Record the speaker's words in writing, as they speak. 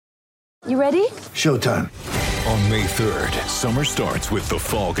You ready? Showtime. On May 3rd, summer starts with The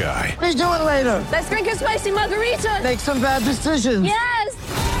Fall Guy. Let's do it later. Let's drink a spicy margarita. Make some bad decisions. Yes!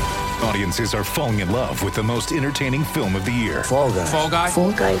 Audiences are falling in love with the most entertaining film of the year. Fall Guy. Fall Guy?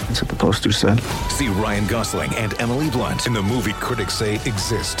 Fall Guy. That's what the poster said. See Ryan Gosling and Emily Blunt in the movie critics say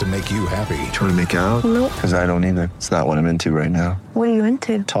exists to make you happy. Trying to make it out? Nope. Because I don't either. It's not what I'm into right now. What are you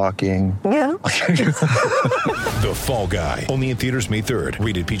into? Talking. Yeah. The Fall Guy. Only in theaters May 3rd.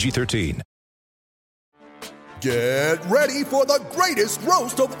 Rated PG-13. Get ready for the greatest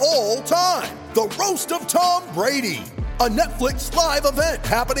roast of all time. The Roast of Tom Brady. A Netflix live event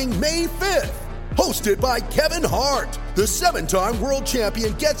happening May 5th. Hosted by Kevin Hart. The 7-time world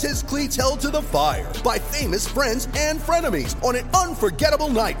champion gets his cleats held to the fire by famous friends and frenemies on an unforgettable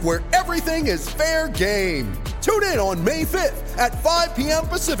night where everything is fair game. Tune in on May 5th at 5 p.m.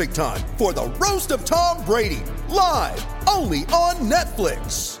 Pacific time for the Roast of Tom Brady. Live only on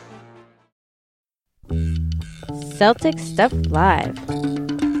Netflix. Celtic Stuff Live,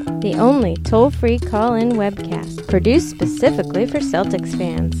 the only toll-free call-in webcast produced specifically for Celtics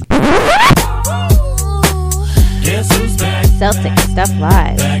fans. Guess who's back? Celtic Stuff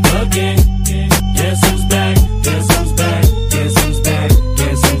Live. Back again. Guess who's back? Guess who's back? Guess who's back?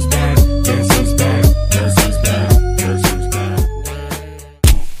 Guess who's back? Guess who's back? Guess who's back? Guess who's back?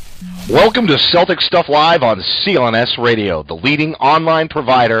 Welcome to Celtic Stuff Live on CLNS Radio, the leading online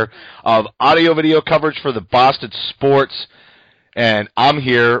provider of audio-video coverage for the Boston sports. And I'm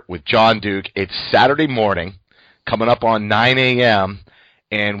here with John Duke. It's Saturday morning, coming up on 9 a.m.,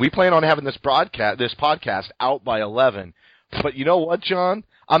 and we plan on having this podcast out by 11. But you know what, John?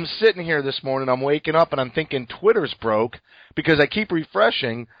 I'm sitting here this morning, I'm waking up, and I'm thinking Twitter's broke because I keep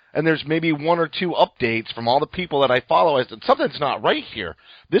refreshing, and there's maybe one or two updates from all the people that I follow. I said, something's not right here.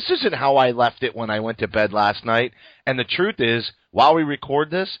 This isn't how I left it when I went to bed last night. And the truth is, while we record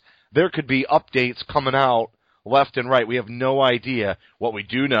this, there could be updates coming out left and right. We have no idea. What we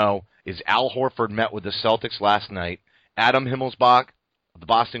do know is Al Horford met with the Celtics last night. Adam Himmelsbach of the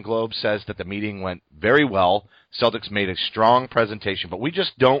Boston Globe says that the meeting went very well. Celtics made a strong presentation, but we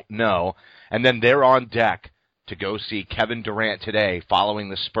just don't know. And then they're on deck to go see Kevin Durant today following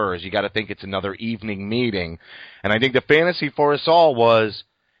the Spurs. You got to think it's another evening meeting. And I think the fantasy for us all was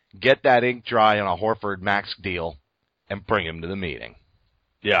get that ink dry on a Horford Max deal and bring him to the meeting.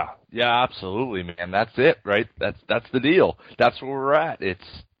 Yeah, absolutely, man. That's it, right? That's the deal. That's where we're at. It's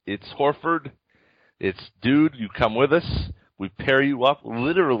Horford. It's, dude, you come with us. We pair you up.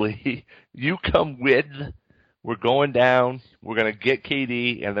 Literally, you come with. We're going down. We're going to get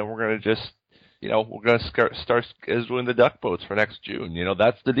KD, and then we're going to just, we're going to start scheduling the duck boats for next June.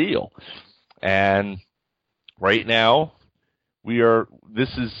 That's the deal. And right now, it's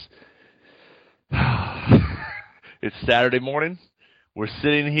Saturday morning. We're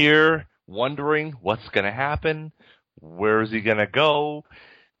sitting here wondering what's going to happen. Where is he going to go?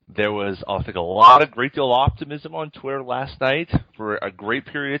 There was, I think, a great deal of optimism on Twitter last night for a great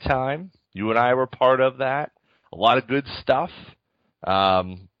period of time. You and I were part of that. A lot of good stuff.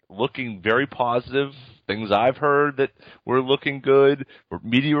 Looking very positive. Things I've heard that were looking good.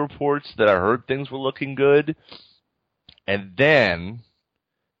 Media reports that I heard things were looking good. And then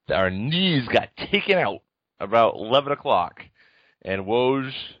our knees got taken out about 11 o'clock. And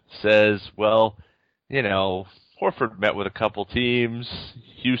Woj says, well, Horford met with a couple teams,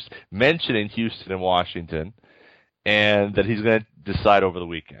 mentioning Houston and Washington, and that he's going to decide over the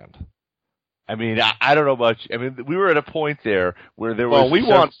weekend. I mean, I don't know much. I mean, we were at a point there where there was... Well, we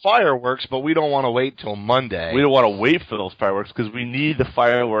want fireworks, but we don't want to wait till Monday. We don't want to wait for those fireworks because we need the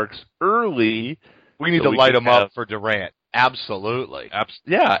fireworks early. We need to light them up for Durant. Absolutely.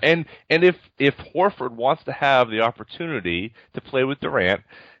 Yeah, and if Horford wants to have the opportunity to play with Durant,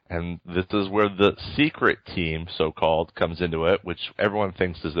 and this is where the secret team, so-called, comes into it, which everyone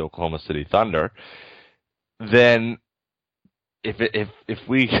thinks is the Oklahoma City Thunder, then if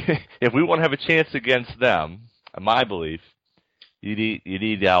we if we want to have a chance against them, in my belief, you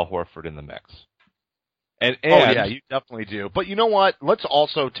need Al Horford in the mix. And oh yeah, you definitely do. But you know what? Let's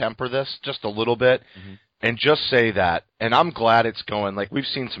also temper this just a little bit. Mm-hmm. And just say that, and I'm glad it's going, like we've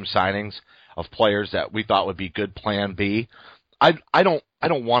seen some signings of players that we thought would be good plan B. I don't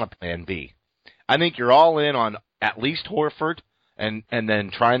want a plan B. I think you're all in on at least Horford and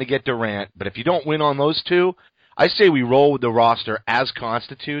then trying to get Durant. But if you don't win on those two, I say we roll with the roster as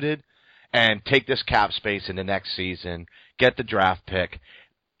constituted and take this cap space into next season, get the draft pick.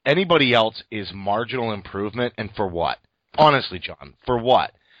 Anybody else is marginal improvement, and for what? Honestly, John, for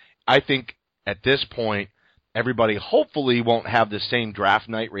what? I think at this point, everybody hopefully won't have the same draft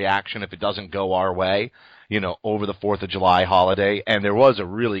night reaction if it doesn't go our way. over the 4th of July holiday. And there was a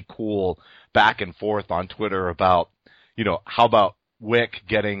really cool back and forth on Twitter about, how about Wick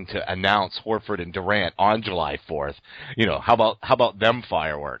getting to announce Horford and Durant on July 4th? How about them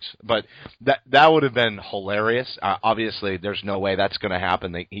fireworks? But that would have been hilarious. Obviously, there's no way that's going to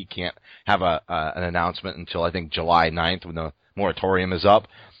happen. He can't have an announcement until, I think, July 9th when the moratorium is up.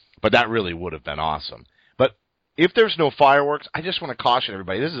 But that really would have been awesome. But if there's no fireworks, I just want to caution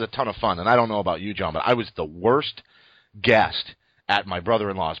everybody. This is a ton of fun, and I don't know about you, John, but I was the worst guest at my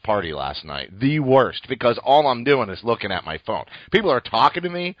brother-in-law's party last night. The worst, because all I'm doing is looking at my phone. People are talking to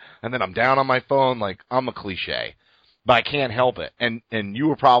me, and then I'm down on my phone like I'm a cliche. But I can't help it. And you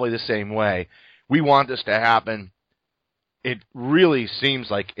were probably the same way. We want this to happen. It really seems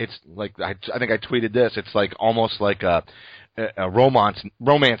like it's like, I think I tweeted this, it's like almost like a romance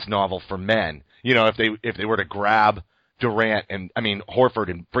novel for men. If they were to grab Durant Horford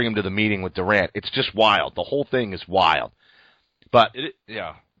and bring him to the meeting with Durant, it's just wild. The whole thing is wild. But and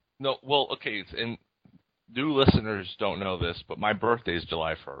new listeners don't know this, but my birthday is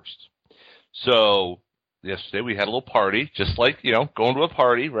July 1st. So yesterday we had a little party, just like going to a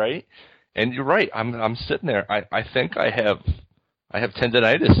party, right? And you're right. I'm sitting there. I think I have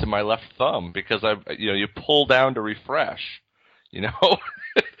tendinitis in my left thumb because you pull down to refresh, and,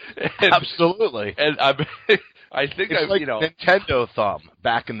 absolutely. And I think it's like Nintendo thumb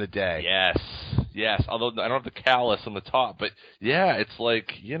back in the day. Yes. Although I don't have the callus on the top, but yeah, it's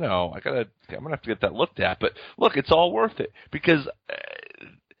like I'm gonna have to get that looked at. But look, it's all worth it because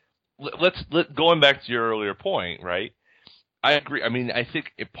going back to your earlier point, right? I agree. I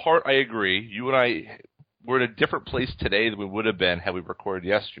think in part I agree. You and I, we're in a different place today than we would have been had we recorded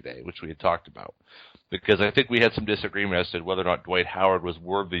yesterday, which we had talked about. Because I think we had some disagreement as to whether or not Dwight Howard was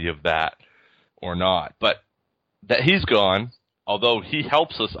worthy of that or not. But that he's gone, although he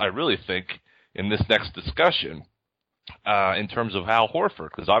helps us, I really think, in this next discussion in terms of Al Horford.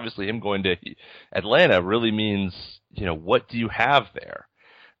 Because obviously him going to Atlanta really means, what do you have there?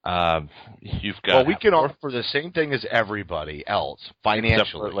 You've got. Well, we can offer the same thing as everybody else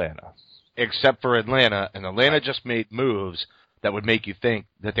financially, except for Atlanta, and Atlanta just made moves that would make you think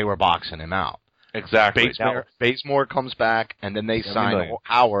that they were boxing him out. Exactly. Bazemore comes back, and then they sign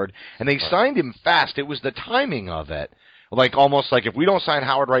Howard, and they signed him fast. It was the timing of it, almost like if we don't sign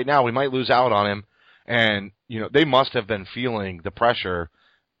Howard right now, we might lose out on him. And they must have been feeling the pressure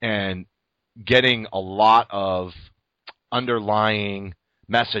and getting a lot of underlying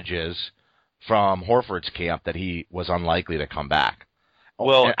messages from Horford's camp that he was unlikely to come back.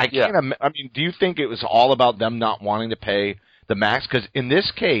 Well, do you think it was all about them not wanting to pay the max? Because in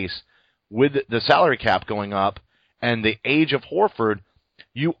this case, with the salary cap going up and the age of Horford,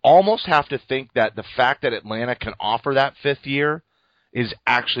 you almost have to think that the fact that Atlanta can offer that 5th year is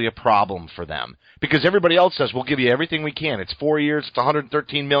actually a problem for them. Because everybody else says, we'll give you everything we can. It's 4 years, it's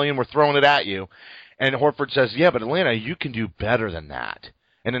 $113 million, we're throwing it at you. And Horford says, yeah, but Atlanta, you can do better than that.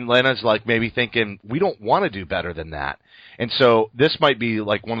 And Atlanta's maybe thinking, we don't want to do better than that. And so this might be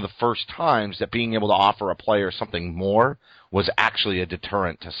one of the first times that being able to offer a player something more was actually a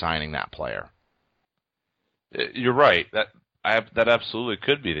deterrent to signing that player. You're right. That absolutely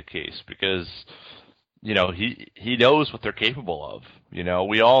could be the case because, he knows what they're capable of.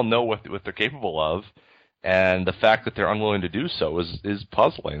 We all know what they're capable of. And the fact that they're unwilling to do so is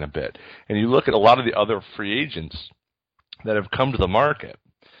puzzling a bit. And you look at a lot of the other free agents that have come to the market,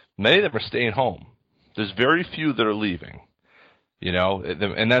 many of them are staying home. There's very few that are leaving,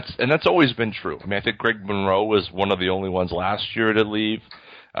 and that's always been true. I think Greg Monroe was one of the only ones last year to leave,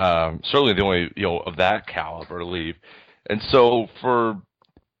 certainly the only of that caliber to leave. And so for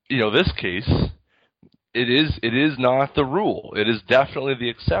this case, it is not the rule. It is definitely the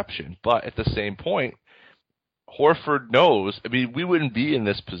exception. But at the same point, Horford knows. We wouldn't be in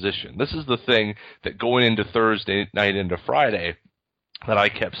this position. This is the thing that going into Thursday night into Friday that I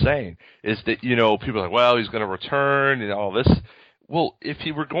kept saying is that, people are like, well, he's going to return and all this. Well, if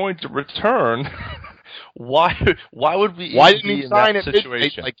he were going to return, why would we didn't be he in sign that it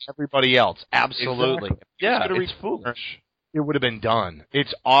situation like everybody else? Absolutely. Exactly. Yeah, it's foolish. It would have been done.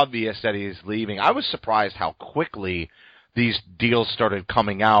 It's obvious that he's leaving. I was surprised how quickly these deals started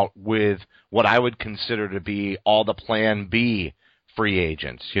coming out with what I would consider to be all the Plan B free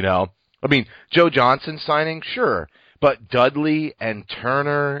agents, Joe Johnson signing, sure. But Dudley and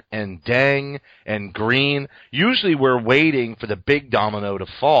Turner and Deng and Green, usually we're waiting for the big domino to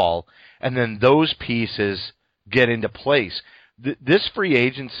fall, and then those pieces get into place. This free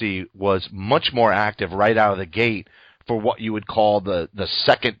agency was much more active right out of the gate for what you would call the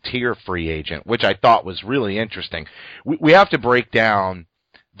second-tier free agent, which I thought was really interesting. We have to break down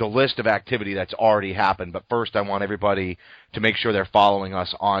the list of activity that's already happened. But first, I want everybody to make sure they're following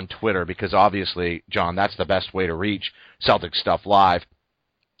us on Twitter because obviously, John, that's the best way to reach Celtic Stuff Live.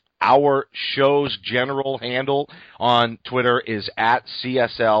 Our show's general handle on Twitter is at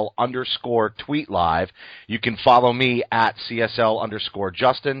CSL_tweetlive. You can follow me at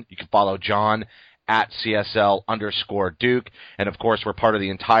CSL_Justin. You can follow John at CSL_Duke. And, of course, we're part of the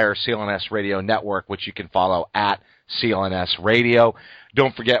entire CLNS Radio Network, which you can follow at CLNS Radio.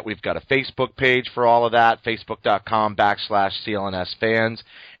 Don't forget, we've got a Facebook page for all of that, facebook.com/CLNS fans.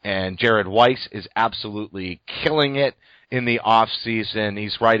 And Jared Weiss is absolutely killing it in the off season.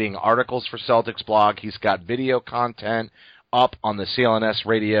 He's writing articles for Celtics blog. He's got video content up on the CLNS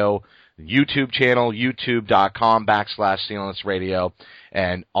Radio YouTube channel, youtube.com/CLNS Radio.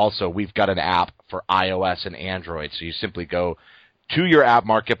 And also we've got an app for iOS and Android. So you simply go to your app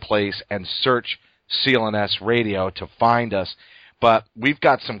marketplace and search CLNS Radio to find us. But we've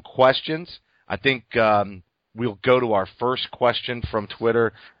got some questions. I think we'll go to our first question from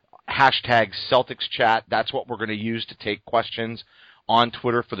Twitter. Hashtag Celtics Chat. That's what we're going to use to take questions on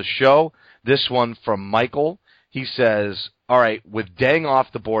Twitter for the show. This one from Michael. He says, all right, with Deng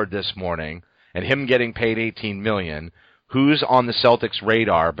off the board this morning and him getting paid $18 million, who's on the Celtics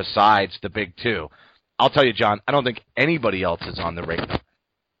radar besides the big two? I'll tell you, John, I don't think anybody else is on the radar.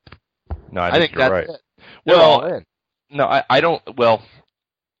 No, I think you're that's right. It. Well, no, I don't. Well,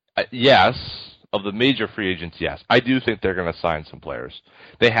 yes. Of the major free agents, yes. I do think they're going to sign some players.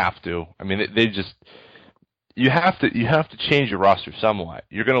 They have to. I mean, they just you have to change your roster somewhat.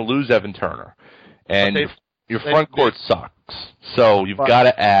 You're going to lose Evan Turner, and your front court sucks. So you've got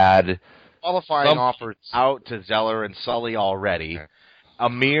to add qualifying offers out to Zeller and Sully already. Okay.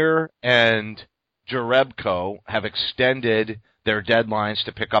 Amir and Jerebko have extended their deadlines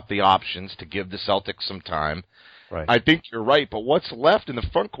to pick up the options to give the Celtics some time. Right. I think you're right, but what's left in the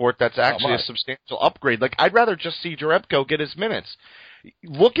front court that's actually a substantial upgrade? Like, I'd rather just see Jerebko get his minutes.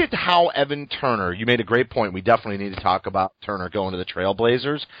 Look at how Evan Turner, you made a great point. We definitely need to talk about Turner going to the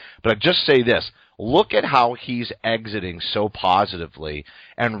Trailblazers. But I'd just say this. Look at how he's exiting so positively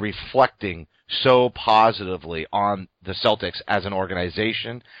and reflecting so positively on the Celtics as an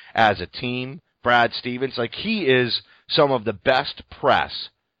organization, as a team. Brad Stevens, like, he is some of the best press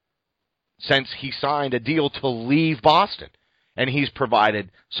since he signed a deal to leave Boston. And he's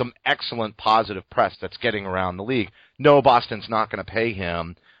provided some excellent positive press that's getting around the league. No, Boston's not going to pay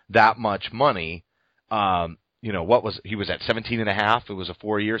him that much money. He was at 17.5. It was a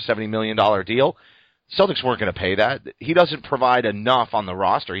 4-year, $70 million deal. Celtics weren't going to pay that. He doesn't provide enough on the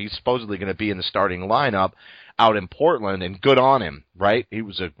roster. He's supposedly going to be in the starting lineup out in Portland, and good on him, right? He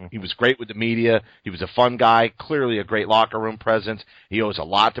was great with the media. He was a fun guy, clearly a great locker room presence. He owes a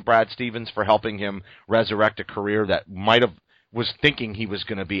lot to Brad Stevens for helping him resurrect a career that was thinking he was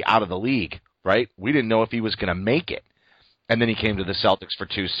going to be out of the league, right? We didn't know if he was going to make it. And then he came to the Celtics for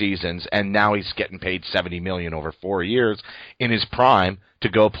 2 seasons, and now he's getting paid $70 million over 4 years in his prime to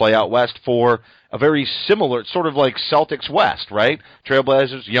go play out west for a very similar, sort of like Celtics West, right?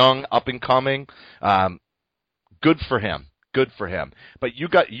 Trailblazers, young, up and coming. Good for him. Good for him. But you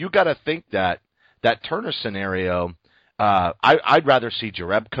got to think that Turner scenario. I'd rather see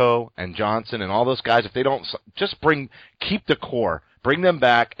Jerebko and Johnson and all those guys, if they don't, just keep the core, bring them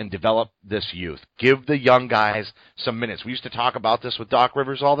back and develop this youth. Give the young guys some minutes. We used to talk about this with Doc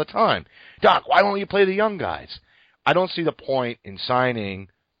Rivers all the time. Doc, why don't you play the young guys? I don't see the point in signing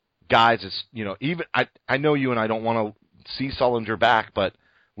guys. Even I know you and I don't want to see Sullinger back, but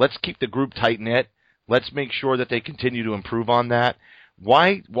let's keep the group tight knit. Let's make sure that they continue to improve on that.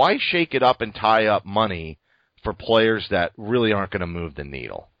 Why shake it up and tie up money for players that really aren't going to move the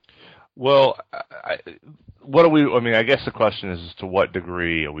needle? Well, I guess the question is to what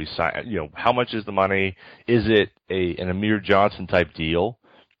degree are we signing? How much is the money? Is it an Amir Johnson type deal?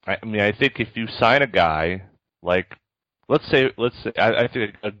 I think if you sign a guy like, let's say, I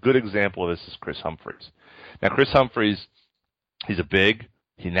think a good example of this is Chris Humphries. Now, Chris Humphries, he's a big.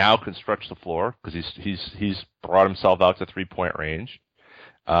 He now can stretch the floor because he's brought himself out to 3-point range.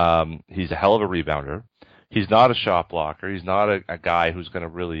 He's a hell of a rebounder. He's not a shot blocker. He's not a guy who's going to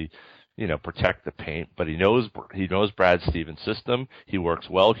really, protect the paint. But he knows Brad Stevens' system. He works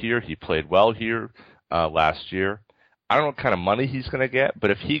well here. He played well here last year. I don't know what kind of money he's going to get,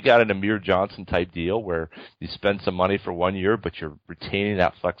 but if he got an Amir Johnson type deal where you spend some money for 1 year, but you're retaining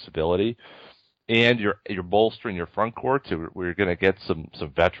that flexibility, and you're bolstering your front court where you're going to get some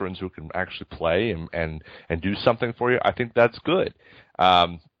veterans who can actually play and do something for you, I think that's good. But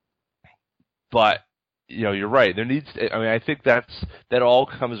you're right. There needs. I think that all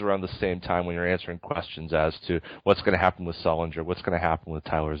comes around the same time when you're answering questions as to what's going to happen with Sullinger, what's going to happen with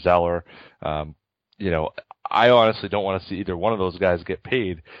Tyler Zeller. I honestly don't want to see either one of those guys get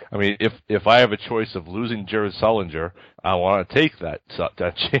paid. I mean, if I have a choice of losing Jared Sullinger, I want to take that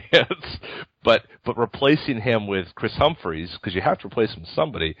chance. But replacing him with Chris Humphreys, because you have to replace him with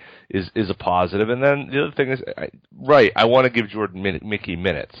somebody, is a positive. And then the other thing is, I want to give Jordan Mickey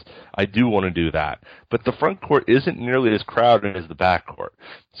minutes. I do want to do that. But the front court isn't nearly as crowded as the back court.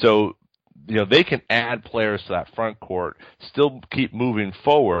 So, they can add players to that front court, still keep moving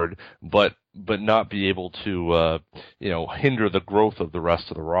forward, but not be able to, hinder the growth of the rest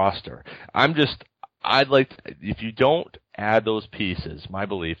of the roster. If you don't add those pieces, my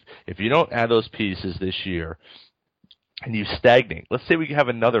belief, if you don't add those pieces this year and you stagnate, let's say we have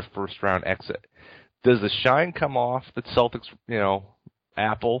another first round exit, does the shine come off the Celtics,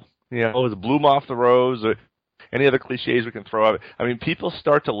 apple? Is it bloom off the rose? Or any other cliches we can throw out? I mean, people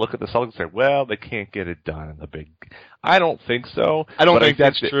start to look at the Celtics and say, well, they can't get it done in the big. I don't think so. I don't think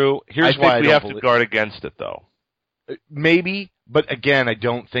that's true. Here's why we have to guard against it, though. Maybe, but again, I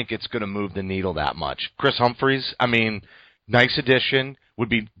don't think it's going to move the needle that much. Chris Humphreys, nice addition. Would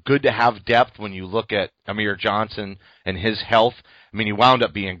be good to have depth when you look at Amir Johnson and his health. He wound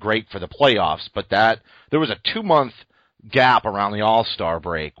up being great for the playoffs, but there was a 2-month gap around the All-Star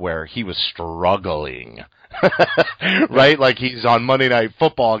break where he was struggling. Right? Like he's on Monday Night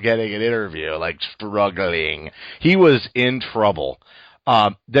Football getting an interview, like struggling. He was in trouble.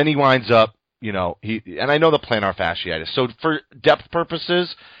 Then he winds up, and I know the plantar fasciitis. So for depth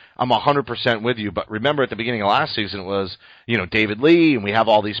purposes, I'm 100% with you. But remember at the beginning of last season, it was, David Lee, and we have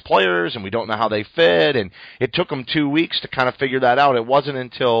all these players, and we don't know how they fit. And it took them 2 weeks to kind of figure that out. It wasn't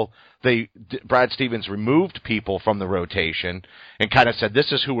until Brad Stevens removed people from the rotation and kind of said,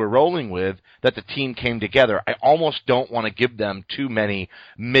 this is who we're rolling with, that the team came together. I almost don't want to give them too many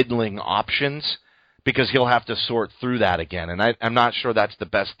middling options because he'll have to sort through that again. And I'm not sure that's the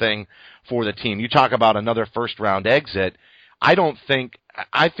best thing for the team. You talk about another first-round exit. I think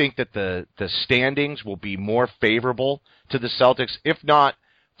that the standings will be more favorable to the Celtics, if not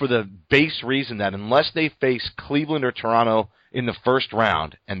for the base reason that unless they face Cleveland or Toronto in the first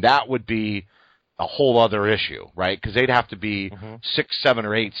round, and that would be a whole other issue, right? Because they'd have to be 6, 7,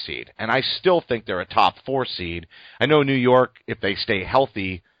 or 8 seed. And I still think they're a top 4 seed. I know New York, if they stay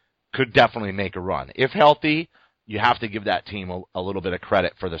healthy, could definitely make a run. If healthy, you have to give that team a little bit of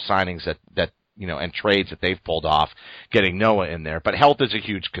credit for the signings that and trades that they've pulled off, getting Noah in there. But health is a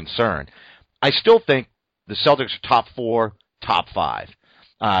huge concern. I still think the Celtics are top 4, top 5.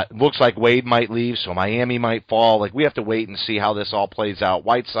 Looks like Wade might leave, so Miami might fall. Like, we have to wait and see how this all plays out.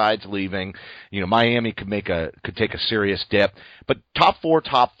 Whiteside's leaving. Miami could take a serious dip. But top 4,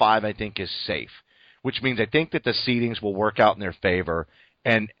 top 5, I think, is safe, which means I think that the seedings will work out in their favor.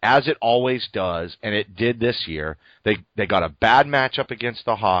 And as it always does, and it did this year, they got a bad matchup against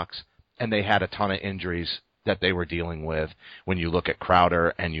the Hawks, and they had a ton of injuries that they were dealing with when you look at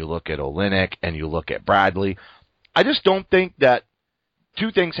Crowder and you look at Olynyk and you look at Bradley. I just don't think that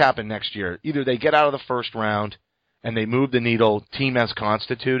two things happen next year. Either they get out of the first round and they move the needle, team as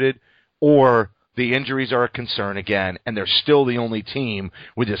constituted, or the injuries are a concern again, and they're still the only team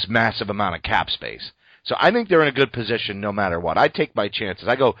with this massive amount of cap space. So I think they're in a good position no matter what. I take my chances.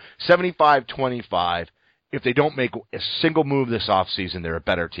 I go 75-25. If they don't make a single move this offseason, they're a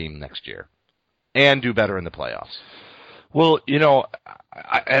better team next year and do better in the playoffs. Well, and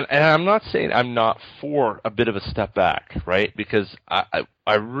I'm not saying I'm not for a bit of a step back, right? Because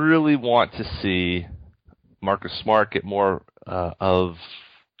I really want to see Marcus Smart get more of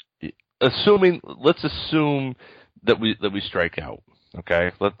let's assume that we strike out.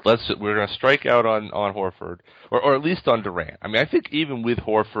 Okay, we're going to strike out on Horford or at least on Durant. I mean, I think even with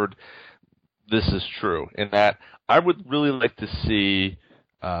Horford, this is true in that I would really like to see.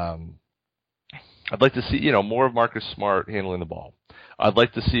 I'd like to see more of Marcus Smart handling the ball. I'd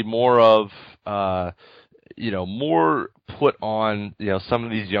like to see more of more put on some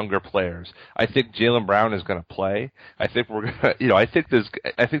of these younger players. I think Jaylen Brown is going to play. I think we're going I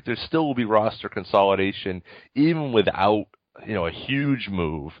think there still will be roster consolidation even without a huge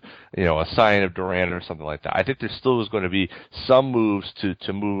move, a sign of Durant or something like that. I think there still is going to be some moves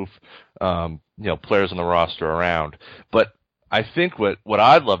to move players on the roster around. But I think what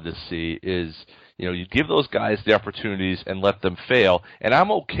I'd love to see is you give those guys the opportunities and let them fail. And I'm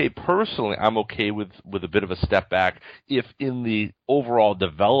okay with a bit of a step back if in the overall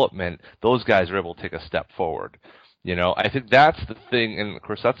development those guys are able to take a step forward. I think that's the thing, and of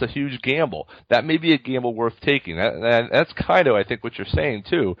course that's a huge gamble. That may be a gamble worth taking. That's kind of, I think, what you're saying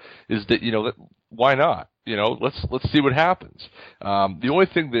too, is that why not? Let's see what happens. The only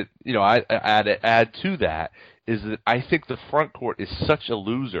thing that I add to that is that I think the front court is such a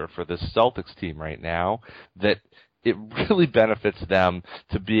loser for this Celtics team right now that it really benefits them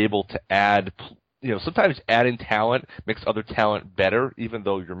to be able to add. Sometimes adding talent makes other talent better, even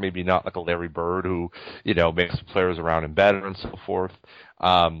though you're maybe not like a Larry Bird who makes the players around him better and so forth.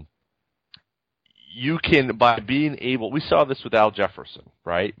 You can, by being able, we saw this with Al Jefferson,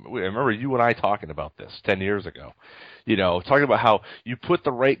 right? I remember you and I talking about this 10 years ago. Talking about how you put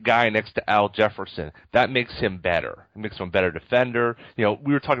the right guy next to Al Jefferson, that makes him better. It makes him a better defender. We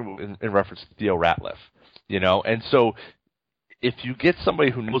were talking about in reference to Theo Ratliff, and so if you get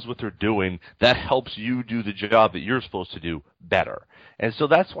somebody who knows what they're doing, that helps you do the job that you're supposed to do better. And so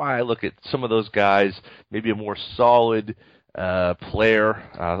that's why I look at some of those guys, maybe a more solid player,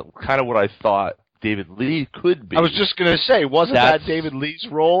 kind of what I thought David Lee could be. I was just going to say, wasn't that David Lee's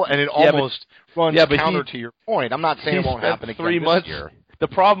role? And it almost runs counter to your point. I'm not saying it won't happen again this year. The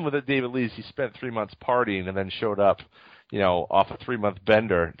problem with David Lee is he spent 3 months partying and then showed up, off a 3-month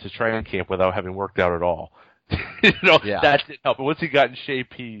bender to training camp without having worked out at all. That didn't help. But once he got in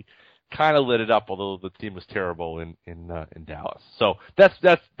shape, he kind of lit it up. Although the team was terrible in Dallas. So that's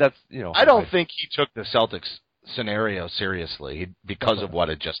I don't think he took the Celtics scenario seriously because of what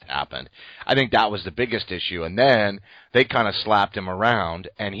had just happened. I think that was the biggest issue, and then they kind of slapped him around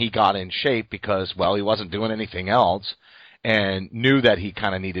and he got in shape because, well, he wasn't doing anything else and knew that he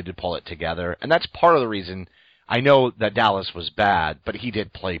kind of needed to pull it together. And that's part of the reason. I know that Dallas was bad, but he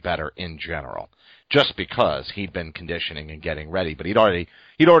did play better in general just because he'd been conditioning and getting ready, but he'd already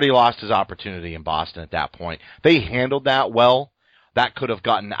lost his opportunity in Boston at that point. They handled that well. That could have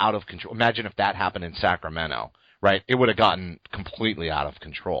gotten out of control. Imagine if that happened in Sacramento, right? It would have gotten completely out of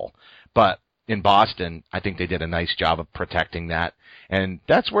control. But in Boston, I think they did a nice job of protecting that. And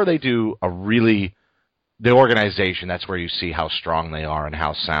that's where they do the organization, that's where you see how strong they are and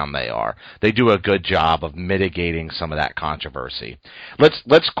how sound they are. They do a good job of mitigating some of that controversy.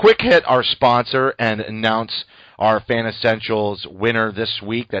 Let's quick hit our sponsor and announce our Fan Essentials winner this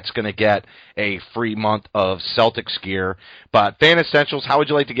week. That's going to get a free month of Celtics gear. But Fan Essentials, how would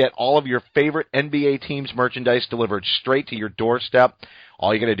you like to get all of your favorite NBA teams merchandise delivered straight to your doorstep?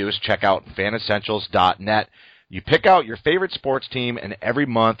 All you got to do is check out fanessentials.net. You pick out your favorite sports team, and every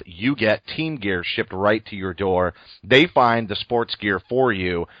month you get team gear shipped right to your door. They find the sports gear for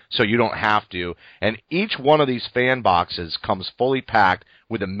you, so you don't have to. And each one of these fan boxes comes fully packed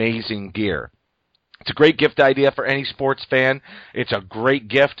with amazing gear. It's a great gift idea for any sports fan. It's a great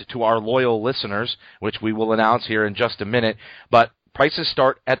gift to our loyal listeners, which we will announce here in just a minute. But prices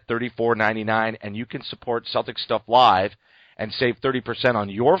start at $34.99, and you can support Celtic Stuff Live and save 30% on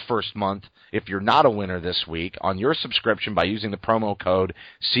your first month if you're not a winner this week on your subscription by using the promo code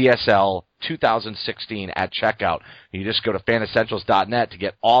CSL2016 at checkout. You just go to fanessentials.net to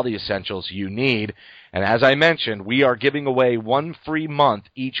get all the essentials you need. And as I mentioned, we are giving away one free month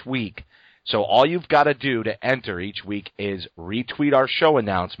each week. So all you've got to do to enter each week is retweet our show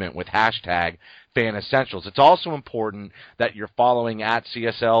announcement with hashtag Fan Essentials. It's also important that you're following at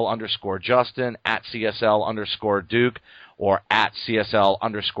CSL_Justin, at CSL_Duke, or at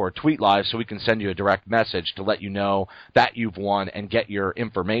CSL_TweetLive so we can send you a direct message to let you know that you've won and get your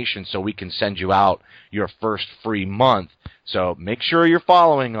information so we can send you out your first free month. So make sure you're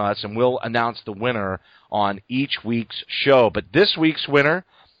following us, and we'll announce the winner on each week's show. But this week's winner,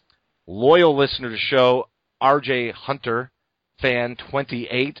 loyal listener to the show, RJ Hunter, Fan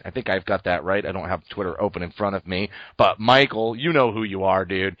 28. I think I've got that right. I don't have Twitter open in front of me. But Michael, you know who you are,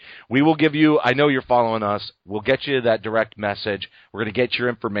 dude. We will give you, I know you're following us. We'll get you that direct message. We're going to get your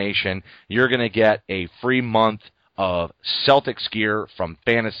information. You're going to get a free month of Celtics gear from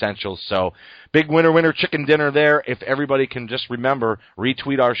Fan Essentials. So big winner chicken dinner there. If everybody can just remember,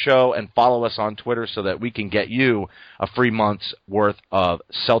 retweet our show and follow us on Twitter so that we can get you a free month's worth of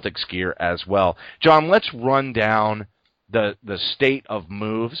Celtics gear as well. John, let's run down the state of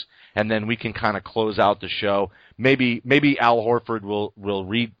moves, and then we can kind of close out the show. Maybe Al Horford will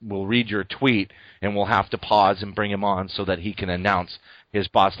read your tweet, and we'll have to pause and bring him on so that he can announce his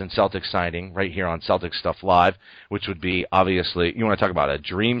Boston Celtics signing right here on Celtics Stuff Live, which would be, obviously, you want to talk about a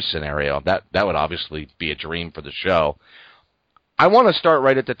dream scenario. That would obviously be a dream for the show. I want to start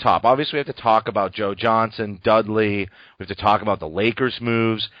right at the top. Obviously, we have to talk about Joe Johnson, Dudley. We have to talk about the Lakers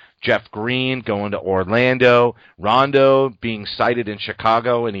moves, Jeff Green going to Orlando, Rondo being cited in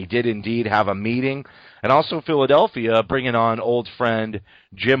Chicago, and he did indeed have a meeting, and also Philadelphia bringing on old friend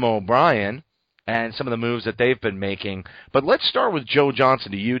Jim O'Brien and some of the moves that they've been making. But let's start with Joe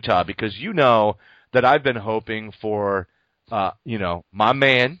Johnson to Utah, because you know that I've been hoping for, my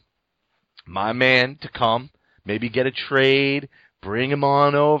man, my man to come, maybe get a trade, bring him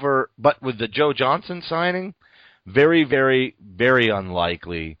on over. But with the Joe Johnson signing, very, very, very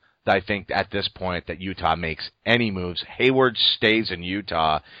unlikely, I think, at this point that Utah makes any moves. Hayward stays in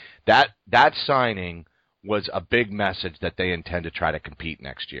Utah. That signing was a big message that they intend to try to compete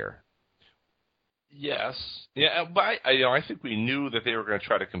next year. Yes. Yeah, but I think we knew that they were going to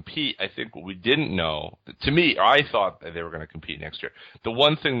try to compete. I think what we didn't know, to me, I thought that they were going to compete next year. The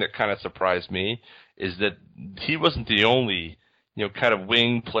one thing that kind of surprised me is that he wasn't the only, kind of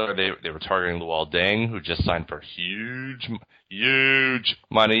wing player. They were targeting Luol Deng, who just signed for huge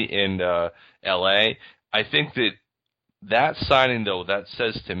money in L.A. I think that signing, though, that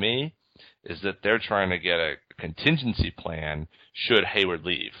says to me is that they're trying to get a contingency plan should Hayward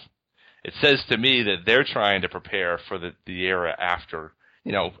leave. It says to me that they're trying to prepare for the era after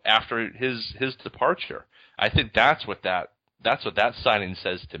his departure. I think that's what that signing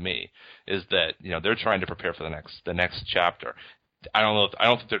says to me, is that they're trying to prepare for the next chapter. I don't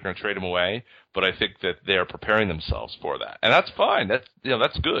think they're going to trade him away, but I think that they're preparing themselves for that, and that's fine.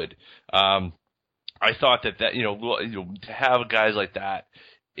 That's good. I thought that to have guys like that,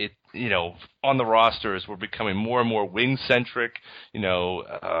 on the rosters, we're becoming more and more wing centric.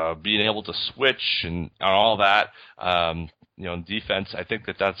 Being able to switch and all that. In defense, I think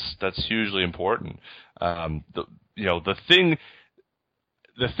that's hugely important. The thing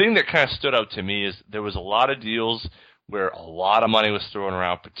that kind of stood out to me is there was a lot of deals where a lot of money was thrown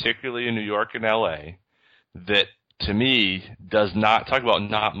around, particularly in New York and L.A., that to me does not talk about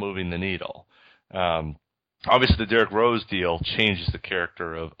not moving the needle. Obviously, the Derrick Rose deal changes the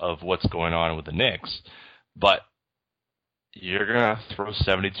character of what's going on with the Knicks, but you're going to throw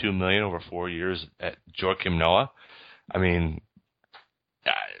 $72 million over 4 years at Joakim Noah. I mean,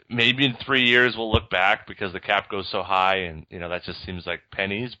 maybe in 3 years we'll look back because the cap goes so high, and that just seems like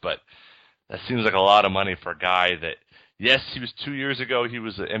pennies. But that seems like a lot of money for a guy that, yes, he was 2 years ago he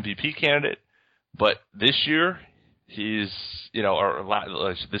was an MVP candidate, but this year he's or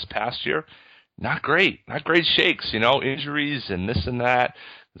this past year. Not great shakes, injuries and this and that.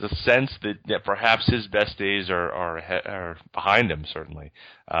 There's a sense that perhaps his best days are behind him, certainly.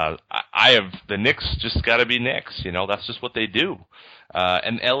 I have the Knicks just got to be Knicks, that's just what they do.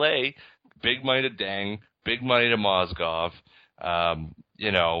 And L.A., big money to Deng, big money to Mozgov. I'm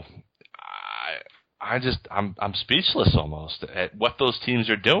speechless almost at what those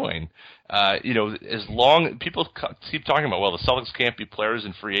teams are doing. As long people keep talking about, well, the Celtics can't be players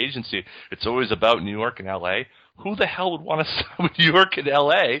in free agency. It's always about New York and L.A. Who the hell would want to sign with New York and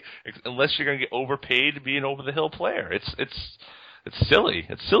L.A. unless you're going to get overpaid to be an over-the-hill player? It's silly.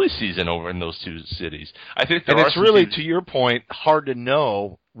 It's silly season over in those two cities. I think, and it's really, to your point, hard to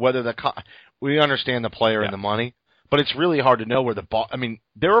know whether we understand the player and the money. But it's really hard to know where the ball. I mean,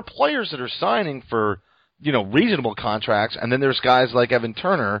 there are players that are signing for, reasonable contracts, and then there's guys like Evan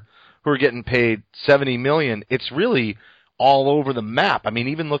Turner who are getting paid $70 million. It's really all over the map. I mean,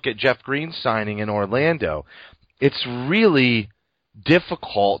 even look at Jeff Green's signing in Orlando. It's really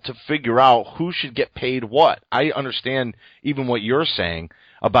difficult to figure out who should get paid what. I understand even what you're saying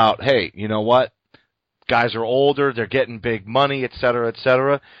about, hey, you know what? Guys are older, they're getting big money, et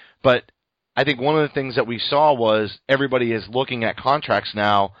cetera, but I think one of the things that we saw was everybody is looking at contracts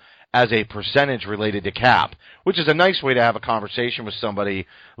now as a percentage related to cap, which is a nice way to have a conversation with somebody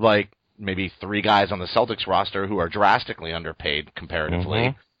like maybe three guys on the Celtics roster who are drastically underpaid comparatively.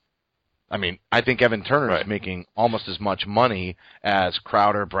 Mm-hmm. I mean, I think Evan Turner is making almost as much money as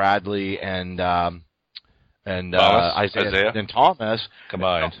Crowder, Bradley, and Isaiah and Thomas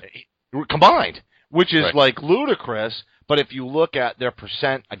combined, which is like ludicrous. But if you look at their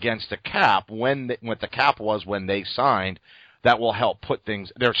percent against the cap, what the cap was when they signed, that will help put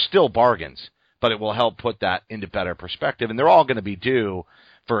things. They're still bargains, but it will help put that into better perspective. And they're all going to be due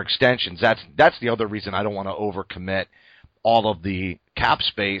for extensions. That's the other reason I don't want to overcommit all of the cap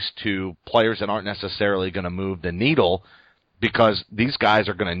space to players that aren't necessarily going to move the needle, because these guys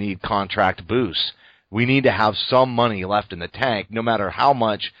are going to need contract boosts. We need to have some money left in the tank, no matter how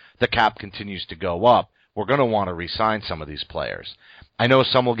much the cap continues to go up. We're going to want to re-sign some of these players. I know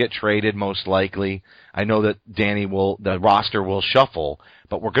some will get traded, most likely. I know that the roster will shuffle,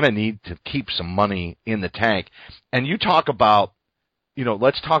 but we're going to need to keep some money in the tank. And you talk about,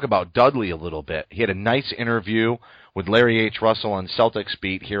 let's talk about Dudley a little bit. He had a nice interview with Larry H. Russell on Celtics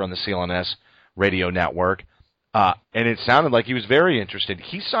Beat here on the CLNS radio network, and it sounded like he was very interested.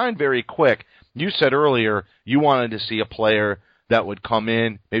 He signed very quick. You said earlier you wanted to see a player that would come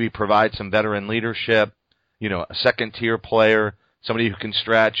in, maybe provide some veteran leadership, a second-tier player, somebody who can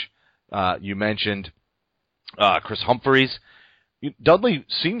stretch. You mentioned Chris Humphries. Dudley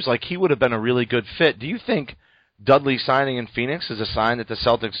seems like he would have been a really good fit. Do you think Dudley signing in Phoenix is a sign that the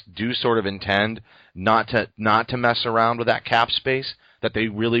Celtics do sort of intend not to mess around with that cap space, that they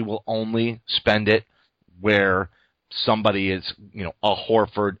really will only spend it where somebody is, a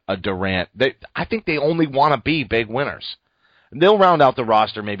Horford, a Durant? I think they only want to be big winners. They'll round out the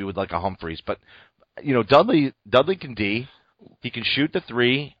roster maybe with like a Humphreys, but Dudley can D. He can shoot the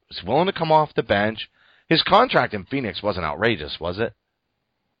three. He's willing to come off the bench. His contract in Phoenix wasn't outrageous, was it?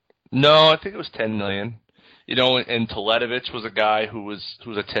 No, I think it was $10 million. And Teletovic was a guy who was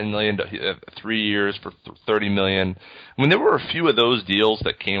a $10 million, 3 years for $30 million. I mean, there were a few of those deals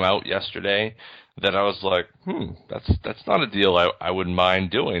that came out yesterday that I was like, that's not a deal I wouldn't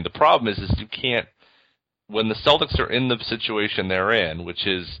mind doing. The problem is you can't, when the Celtics are in the situation they're in, which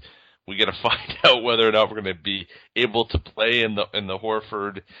is we got to find out whether or not we're going to be able to play in the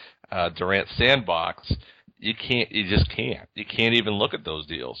Horford Durant sandbox. You just can't. You can't even look at those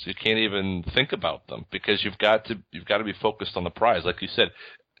deals. You can't even think about them because you've got to be focused on the prize. Like you said,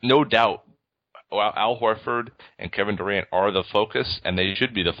 no doubt, Al Horford and Kevin Durant are the focus, and they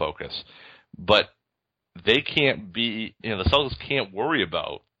should be the focus. But they can't be. The Celtics can't worry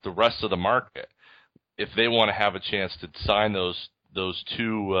about the rest of the market if they want to have a chance to sign those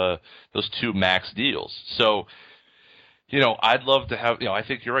two max deals. So. I'd love to have, I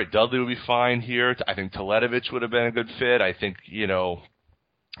think you're right. Dudley would be fine here. I think Teletovic would have been a good fit. I think, there's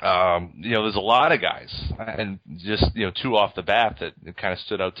a lot of guys, and just, two off the bat that kind of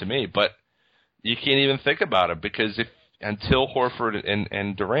stood out to me. But you can't even think about it because until Horford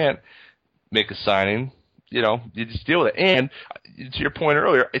and Durant make a signing, you just deal with it. And to your point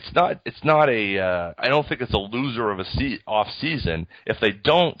earlier, it's not I don't think it's a loser of off season if they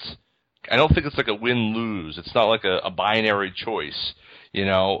don't. I don't think it's like a win-lose. It's not like a binary choice.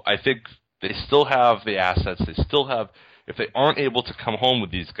 I think they still have the assets. They still have, if they aren't able to come home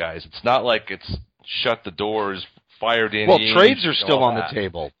with these guys, it's not like it's shut the doors, fire Danny Ainge. Well, trades are still on the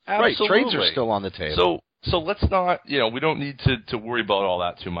table. Absolutely. Right, trades are still on the table. So let's not, we don't need to worry about all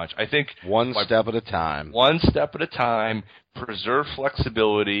that too much. I think one step at a time. One step at a time, preserve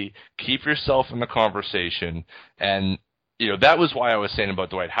flexibility, keep yourself in the conversation, and that was why I was saying about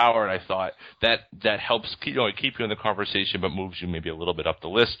Dwight Howard. I thought that helps keep you in the conversation, but moves you maybe a little bit up the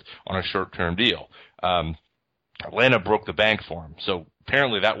list on a short-term deal. Atlanta broke the bank for him, so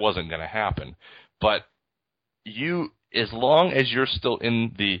apparently that wasn't going to happen. But as long as you're still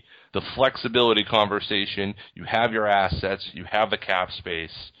in the flexibility conversation, you have your assets, you have the cap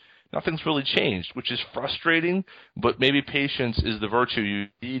space. Nothing's really changed, which is frustrating, but maybe patience is the virtue you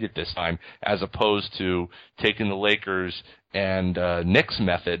need at this time, as opposed to taking the Lakers and Knicks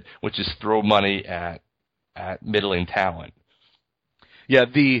method, which is throw money at middling talent. Yeah,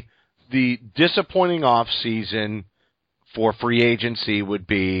 the disappointing offseason for free agency would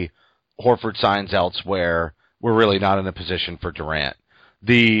be Horford signs elsewhere. We're really not in a position for Durant.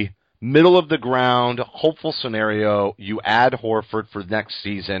 The middle of the ground, hopeful scenario, you add Horford for next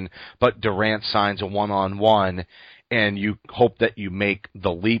season, but Durant signs a one-on-one, and you hope that you make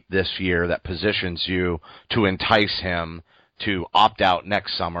the leap this year that positions you to entice him to opt out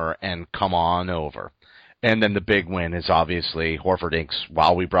next summer and come on over. And then the big win is obviously Horford inks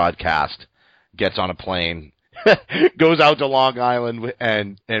while we broadcast, gets on a plane, goes out to Long Island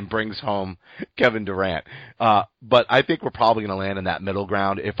and brings home Kevin Durant. But I think we're probably going to land in that middle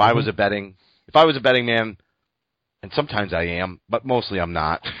ground. If I was a betting man, and sometimes I am, but mostly I'm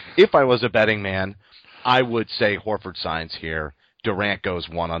not. If I was a betting man, I would say Horford signs here. Durant goes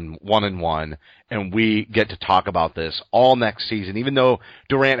one-on-one, and we get to talk about this all next season, even though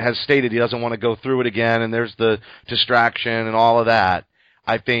Durant has stated he doesn't want to go through it again, and there's the distraction and all of that.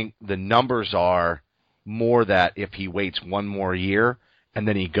 I think the numbers are more that if he waits one more year and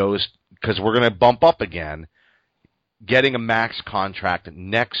then he goes, because we're going to bump up again, getting a max contract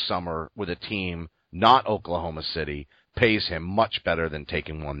next summer with a team, not Oklahoma City, pays him much better than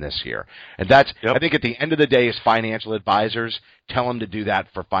taking one this year. And that's, I think at the end of the day, his financial advisors tell him to do that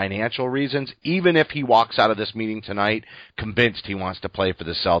for financial reasons, even if he walks out of this meeting tonight convinced he wants to play for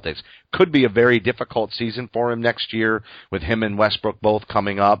the Celtics. Could be a very difficult season for him next year with him and Westbrook both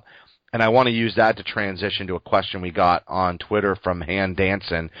coming up. And I want to use that to transition to a question we got on Twitter from Han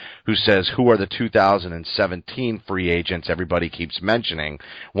Danson, who says, who are the 2017 free agents everybody keeps mentioning?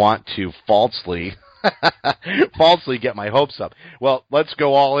 Want to falsely get my hopes up. Well, let's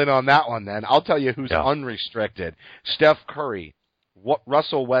go all in on that one then. I'll tell you who's unrestricted. Steph Curry,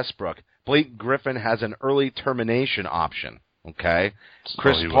 Russell Westbrook, Blake Griffin has an early termination option. Okay,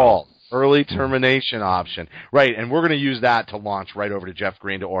 Chris Paul, Early termination option. Right, and we're going to use that to launch right over to Jeff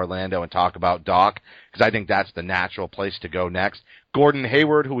Green to Orlando and talk about Doc, because I think that's the natural place to go next. Gordon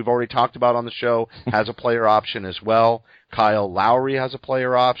Hayward, who we've already talked about on the show, has a player option as well. Kyle Lowry has a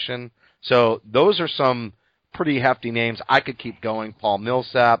player option. So those are some pretty hefty names. I could keep going. Paul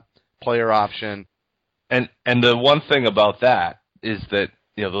Millsap, player option. And the one thing about that is that,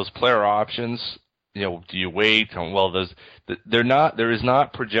 those player options, do you wait? Well, there is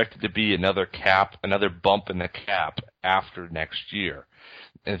not projected to be another bump in the cap after next year.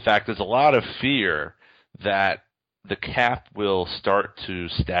 In fact, there's a lot of fear that the cap will start to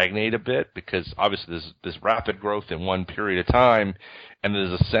stagnate a bit because obviously there's this rapid growth in one period of time, and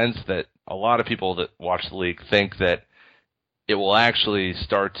there's a sense that a lot of people that watch the league think that it will actually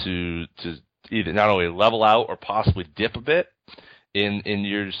start to either not only level out or possibly dip a bit in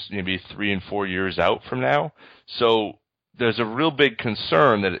years, maybe 3 and 4 years out from now. So there's a real big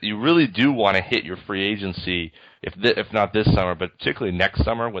concern that you really do want to hit your free agency, if not this summer, but particularly next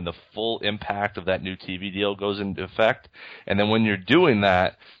summer when the full impact of that new TV deal goes into effect. And then when you're doing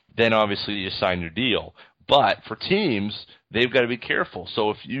that, then obviously you sign your deal. But for teams, they've got to be careful.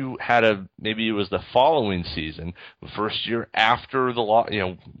 So if you had maybe it was the following season, the first year after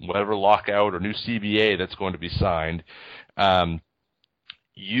the whatever lockout or new CBA that's going to be signed,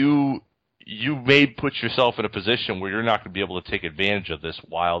 you may put yourself in a position where you're not going to be able to take advantage of this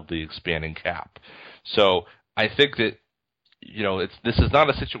wildly expanding cap. So I think that this is not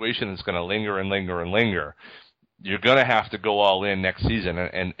a situation that's going to linger and linger and linger. You're going to have to go all in next season,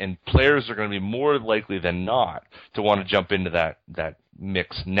 and players are going to be more likely than not to want to jump into that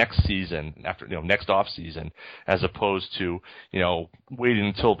mix next season, after next off season, as opposed to waiting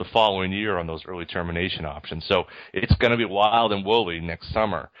until the following year on those early termination options. So it's going to be wild and woolly next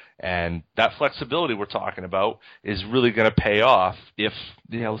summer, and that flexibility we're talking about is really going to pay off if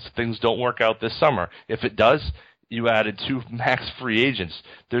things don't work out this summer. If it does, you added 2 max free agents.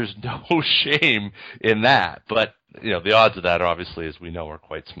 There's no shame in that. But, the odds of that, obviously, as we know, are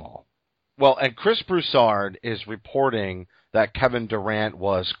quite small. Well, and Chris Broussard is reporting that Kevin Durant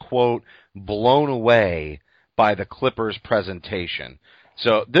was, quote, blown away by the Clippers' presentation.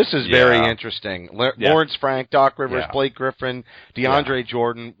 So this is very interesting. Lawrence Frank, Doc Rivers, Blake Griffin, DeAndre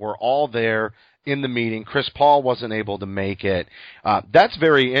Jordan were all there in the meeting. Chris Paul wasn't able to make it. That's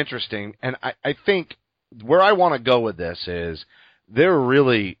very interesting. And I think where I want to go with this is they're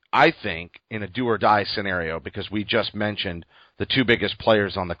really, I think, in a do-or-die scenario, because we just mentioned the 2 biggest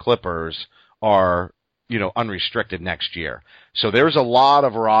players on the Clippers are, unrestricted next year. So there's a lot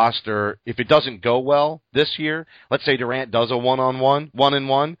of roster. If it doesn't go well this year, let's say Durant does a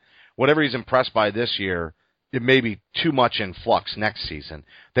 1-on-1, whatever he's impressed by this year, it may be too much in flux next season.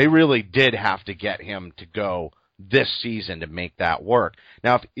 They really did have to get him to go this season to make that work.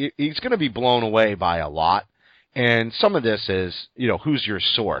 Now, if he's going to be blown away by a lot, and some of this is, who's your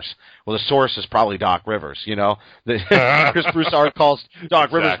source? Well, the source is probably Doc Rivers, Chris Broussard calls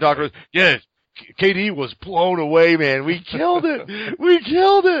Doc Rivers. Doc Rivers, yes, KD was blown away, man. We killed it.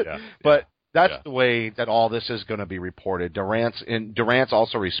 Yeah, but that's the way that all this is going to be reported. Durant's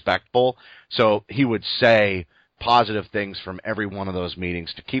also respectful, so he would say positive things from every one of those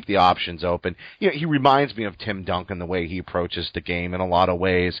meetings to keep the options open. He reminds me of Tim Duncan, the way he approaches the game in a lot of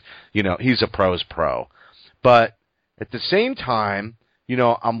ways. He's a pro's pro. But at the same time,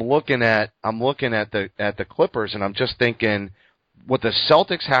 I'm looking at the Clippers, and I'm just thinking what the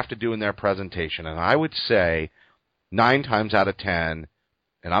Celtics have to do in their presentation, and I would say 9 times out of 10,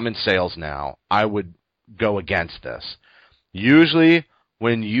 and I'm in sales now, I would go against this. Usually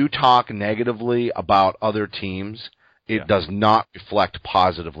when you talk negatively about other teams, it does not reflect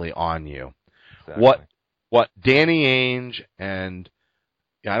positively on you. Exactly. What Danny Ainge and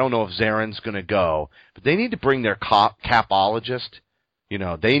I don't know if Zaren's going to go, but they need to bring their capologist.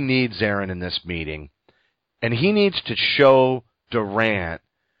 They need Zaren in this meeting, and he needs to show Durant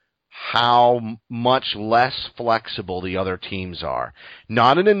how much less flexible the other teams are.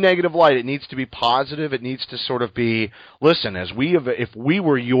 Not in a negative light. It needs to be positive. It needs to sort of be, listen, if we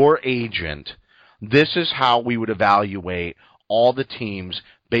were your agent, this is how we would evaluate all the teams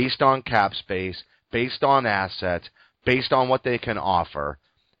based on cap space, based on assets, based on what they can offer.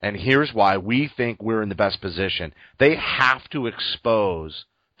 And here's why we think we're in the best position. They have to expose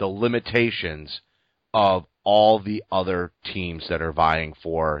the limitations of all the other teams that are vying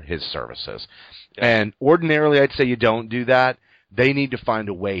for his services. Yeah. And ordinarily, I'd say you don't do that. They need to find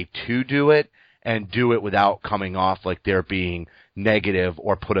a way to do it and do it without coming off like they're being negative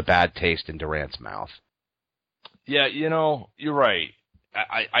or put a bad taste in Durant's mouth. Yeah, you're right.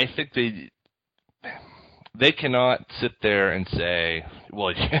 I think they cannot sit there and say,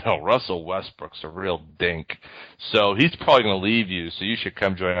 well, Russell Westbrook's a real dink, so he's probably going to leave you. So you should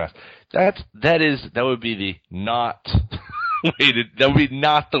come join us. That would be the not the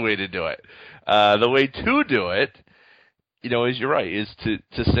way to do it. The way to do it, is you're right, is to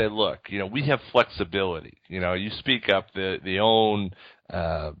say, look, we have flexibility. You speak up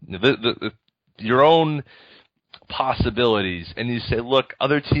your own possibilities, and you say, look,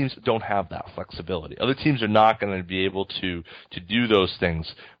 other teams don't have that flexibility. Other teams are not going to be able to do those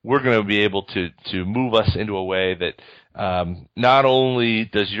things. We're going to be able to move us into a way that not only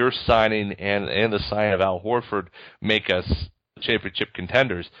does your signing and the signing of Al Horford make us championship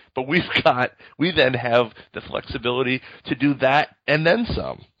contenders, but we then have the flexibility to do that and then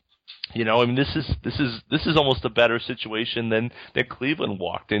some. This is almost a better situation than Cleveland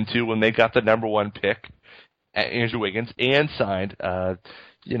walked into when they got the number 1 pick, Andrew Wiggins, and signed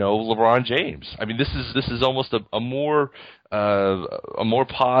LeBron James. This is almost a more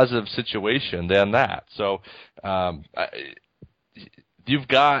positive situation than that. So you've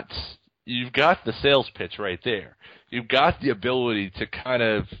got the sales pitch right there. You've got the ability to kind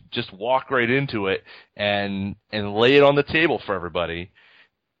of just walk right into it and lay it on the table for everybody.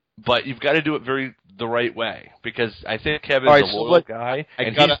 But you've got to do it the right way, because I think Kevin's a loyal guy,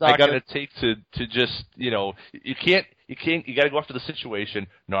 and he's not going to take to just, you got to go after the situation,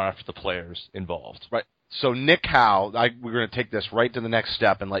 not after the players involved. Right. So Nick Howe, we're going to take this right to the next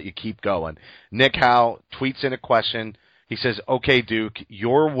step and let you keep going. Nick Howe tweets in a question. He says, okay, Duke,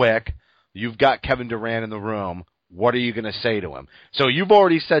 you're Wick. You've got Kevin Durant in the room. What are you going to say to him? So you've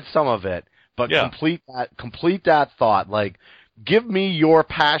already said some of it, but complete that thought. Like, give me your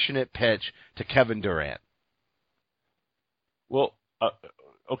passionate pitch to Kevin Durant. Well,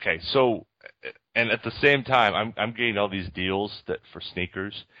 okay. So, and at the same time, I'm getting all these deals for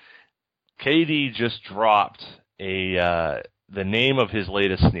sneakers. KD just dropped the name of his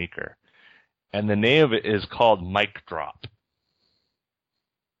latest sneaker, and the name of it is called Mic Drop.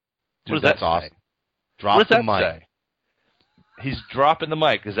 Dude, what does that say? Awesome. Drop the mic. Say? He's dropping the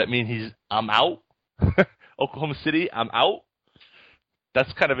mic. Does that mean I'm out? Oklahoma City, I'm out?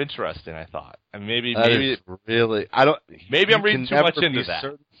 That's kind of interesting, I thought. And maybe really, maybe I'm reading too much into that.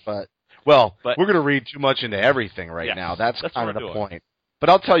 Certain, but we're going to read too much into everything right now. That's kind of the point.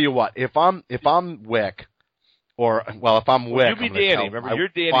 But I'll tell you what, if I'm Wick, if I'm Wick, you be Danny. Remember, you're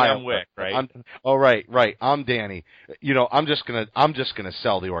Danny. I'm Wick, right? Right. I'm Danny. I'm just gonna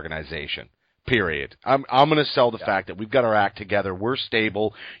sell the organization. Period. I'm going to sell the fact that we've got our act together. We're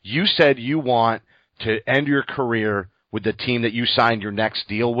stable. You said you want to end your career with the team that you signed your next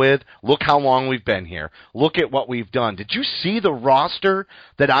deal with. Look how long we've been here. Look at what we've done. Did you see the roster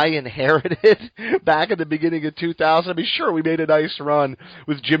that I inherited back at the beginning of 2000? Sure, we made a nice run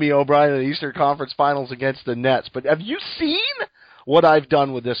with Jimmy O'Brien in the Eastern Conference Finals against the Nets, but have you seen what I've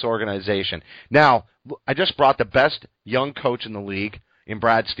done with this organization? Now, I just brought the best young coach in the league in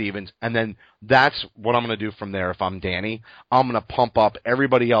Brad Stevens, and then that's what I'm going to do from there. If I'm Danny, I'm going to pump up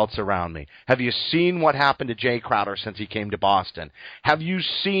everybody else around me. Have you seen what happened to Jay Crowder since he came to Boston? Have you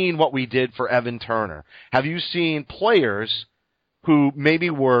seen what we did for Evan Turner? Have you seen players who maybe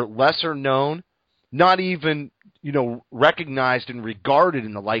were lesser known, not even, recognized and regarded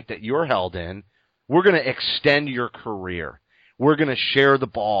in the light that you're held in? We're going to extend your career. We're going to share the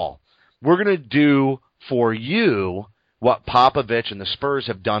ball. We're going to do for you what Popovich and the Spurs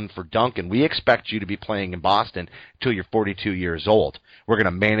have done for Duncan. We expect you to be playing in Boston until you're 42 years old. We're going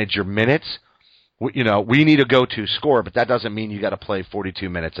to manage your minutes. We need a go-to scorer, but that doesn't mean you got to play 42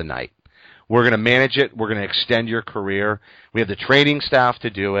 minutes a night. We're going to manage it. We're going to extend your career. We have the training staff to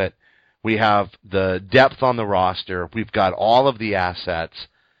do it. We have the depth on the roster. We've got all of the assets.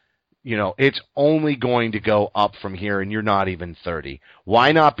 It's only going to go up from here, and you're not even 30.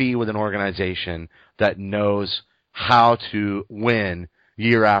 Why not be with an organization that knows how to win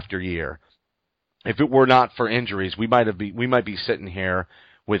year after year? If it were not for injuries, we might be sitting here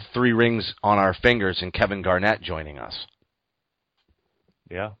with 3 rings on our fingers and Kevin Garnett joining us.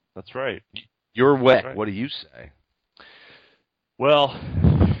 Yeah, that's right. You're Wick. Right. What do you say? Well,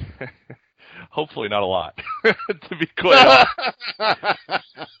 hopefully not a lot, to be quite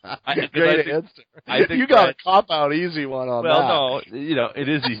honest. Great answer. I think you got a cop-out easy one on that. Well, no, it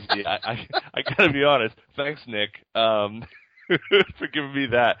is easy. I got to be honest. Thanks, Nick, for giving me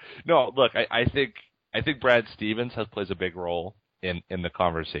that. No, look, I think Brad Stevens plays a big role in the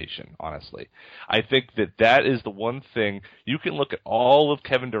conversation, honestly. I think that is the one thing. You can look at all of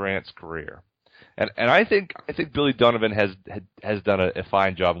Kevin Durant's career, and I think Billy Donovan has done a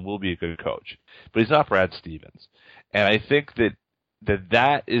fine job and will be a good coach, but he's not Brad Stevens. And I think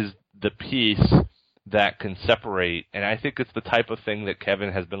that is the piece that can separate, and I think it's the type of thing that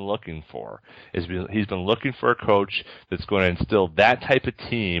Kevin has been looking for. He's been looking for a coach that's going to instill that type of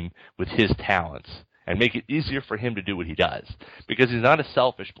team with his talents and make it easier for him to do what he does, because he's not a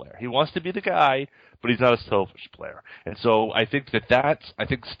selfish player. He wants to be the guy, but he's not a selfish player. And so I think I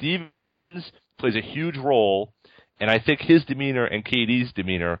think Stevens plays a huge role, and I think his demeanor and KD's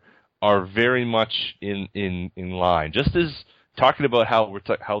demeanor are very much in line. Just as talking about how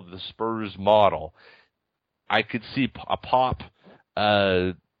the Spurs model, I could see a Pop,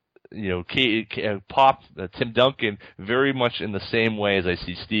 Tim Duncan very much in the same way as I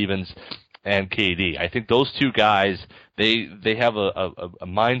see Stevens and KD. I think those two guys, they have a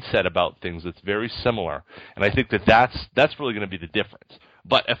mindset about things that's very similar, and I think that's really going to be the difference.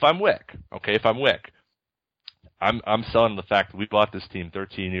 But if I'm Wick, I'm selling the fact that we bought this team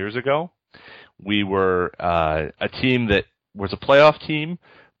 13 years ago. We were a team that was a playoff team,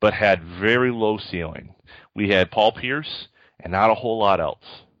 but had very low ceiling. We had Paul Pierce and not a whole lot else.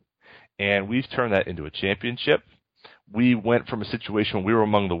 And we've turned that into a championship. We went from a situation where we were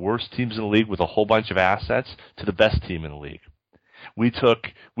among the worst teams in the league with a whole bunch of assets to the best team in the league. We took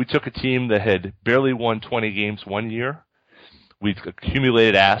a team that had barely won 20 games one year. We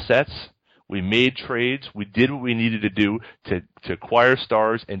accumulated assets. We made trades. We did what we needed to do to acquire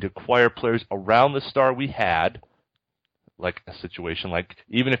stars and to acquire players around the star we had, like a situation like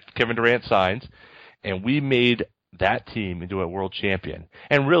even if Kevin Durant signs, and we made that team into a world champion.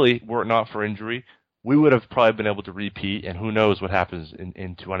 And really, were it not for injury, we would have probably been able to repeat, and who knows what happens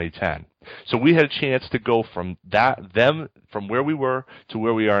in 2010. So we had a chance to go from from where we were to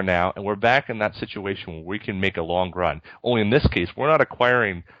where we are now, and we're back in that situation where we can make a long run. Only in this case, we're not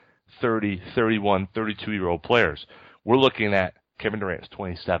acquiring 30, 31, 32-year-old players. We're looking at Kevin Durant is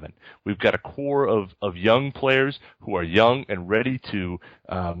 27. We've got a core of young players who are young and ready to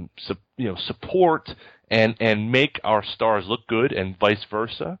support and make our stars look good, and vice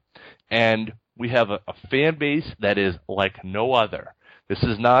versa. And we have a fan base that is like no other. This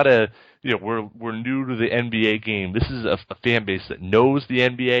is not we're new to the NBA game. This is a fan base that knows the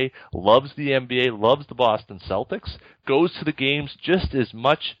NBA, loves the Boston Celtics, goes to the games just as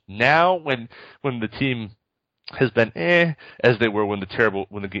much now when the team has been as they were when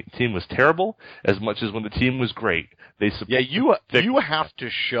the team was terrible, as much as when the team was great. You have to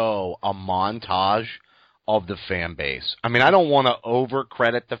show a montage of the fan base. I mean, I don't want to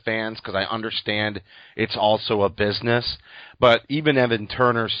over-credit the fans because I understand it's also a business, but even Evan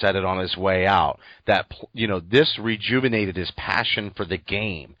Turner said it on his way out, that this rejuvenated his passion for the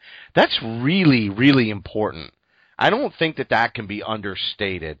game. That's really, really important. I don't think that can be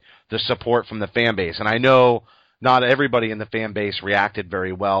understated, the support from the fan base. And I know not everybody in the fan base reacted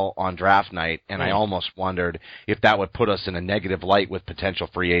very well on draft night, and I almost wondered if that would put us in a negative light with potential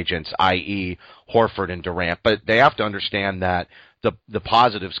free agents, i.e. Horford and Durant. But they have to understand that the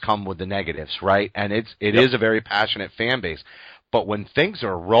positives come with the negatives, right? And it is a very passionate fan base. But when things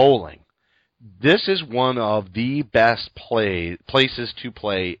are rolling, this is one of the best places to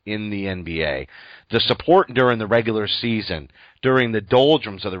play in the NBA. The support during the regular season, during the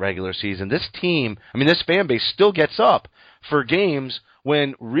doldrums of the regular season, this fan base still gets up for games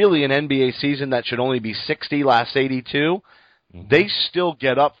when really an NBA season that should only be 60 lasts 82. They still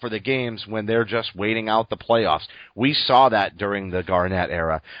get up for the games when they're just waiting out the playoffs. We saw that during the Garnett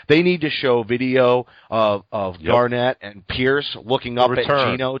era. They need to show video of Garnett and Pierce looking up at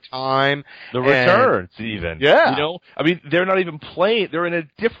Geno time. The returns, even. Yeah. They're not even playing. They're in a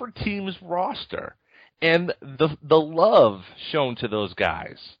different team's roster. And the love shown to those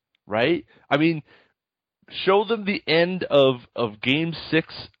guys, right? Show them the end of Game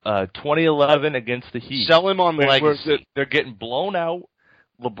 6, 2011 against the Heat. Sell him on legacy. They're getting blown out.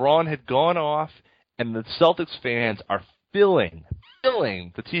 LeBron had gone off, and the Celtics fans are filling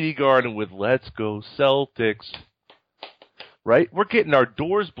the TD Garden with "Let's go Celtics." Right? We're getting our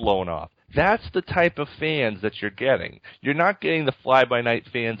doors blown off. That's the type of fans that you're getting. You're not getting the fly-by-night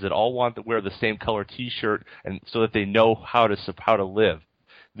fans that all want to wear the same color T-shirt and so that they know how to live.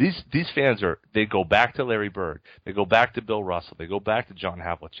 These fans they go back to Larry Bird, they go back to Bill Russell, they go back to John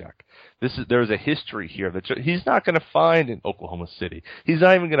Havlicek. There's a history here that he's not going to find in Oklahoma City. He's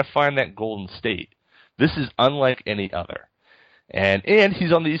not even going to find that Golden State. This is unlike any other. And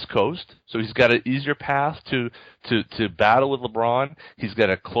he's on the East Coast, so he's got an easier path to battle with LeBron. He's got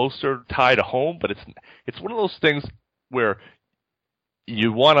a closer tie to home, but it's one of those things where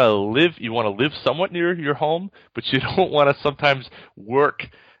you want to live somewhat near your home, but you don't want to sometimes work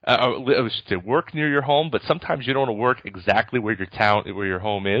to work near your home, but sometimes you don't want to work exactly where your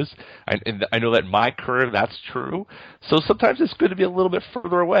home is. And I know that in my career that's true. So sometimes it's good to be a little bit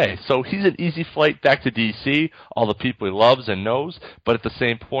further away. So he's an easy flight back to D.C., all the people he loves and knows, but at the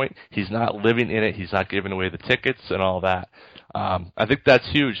same point, he's not living in it. He's not giving away the tickets and all that. I think that's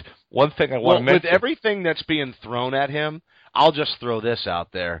huge. One thing I want to mention. With everything that's being thrown at him, I'll just throw this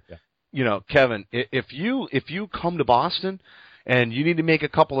out there. Yeah. You know, Kevin, if you come to Boston and you need to make a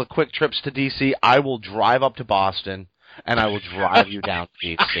couple of quick trips to D.C., I will drive up to Boston and I will drive you down to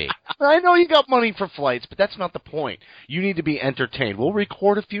D.C. I know you got money for flights, but that's not the point. You need to be entertained. We'll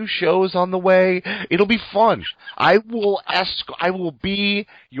record a few shows on the way. It'll be fun. I will be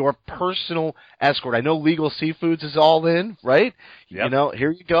your personal escort. I know Legal Seafoods is all in, right? Yep. You know,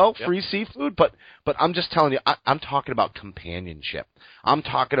 here you go, free seafood. But I'm just telling you, I'm talking about companionship. I'm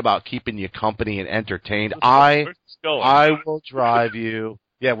talking about keeping you company and entertained. I will drive you.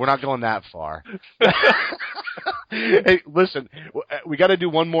 Yeah, we're not going that far. Hey, listen, we got to do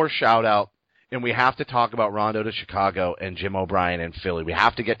one more shout-out, and we have to talk about Rondo to Chicago and Jim O'Brien in Philly. We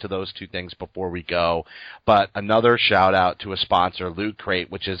have to get to those two things before we go. But another shout-out to a sponsor, Loot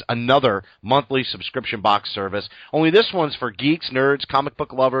Crate, which is another monthly subscription box service. Only this one's for geeks, nerds, comic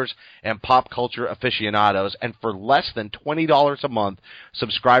book lovers, and pop culture aficionados. And for less than $20 a month,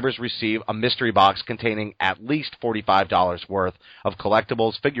 subscribers receive a mystery box containing at least $45 worth of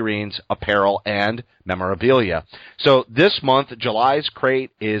collectibles, figurines, apparel, and memorabilia. So this month, July's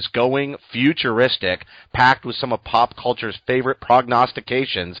crate is going futuristic, packed with some of pop culture's favorite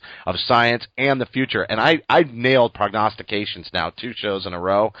prognostications of science and the future. And I've nailed prognostications now 2 shows in a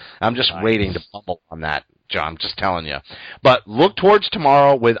row. I'm just waiting to bubble on that, John. I'm just telling you. But look towards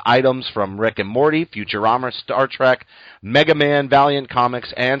tomorrow with items from Rick and Morty, Futurama, Star Trek, Mega Man, Valiant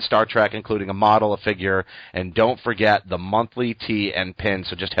Comics, and Star Trek, including a model, a figure, and don't forget the monthly tee and pin.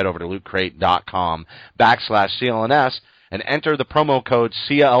 So just head over to lootcrate.com/CLNS and enter the promo code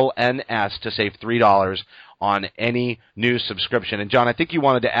CLNS to save $3 on any new subscription. And John, I think you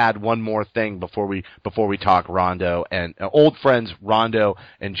wanted to add one more thing before we talk Rondo and old friends Rondo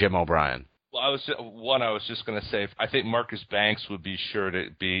and Jim O'Brien. Well, I was just going to say, I think Marcus Banks would be sure to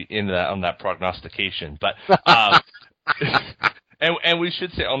be in on that prognostication. But and we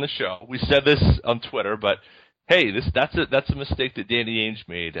should say on the show, we said this on Twitter, but hey, that's a mistake that Danny Ainge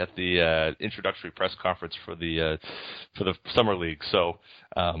made at the introductory press conference for the Summer League. So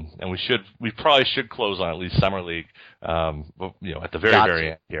and we probably should close on at least Summer League, you know, at the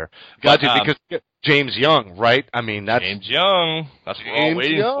very end here. Got to, because James Young, right? I mean, that's James Young. That's what we're all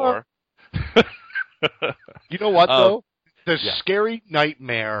waiting for. You know what, though? The scary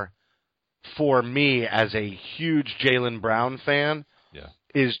nightmare for me as a huge Jaylen Brown fan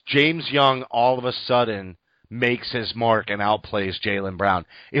is James Young all of a sudden makes his mark and outplays Jaylen Brown.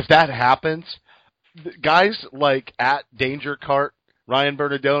 If that happens, guys like at Danger Cart, Ryan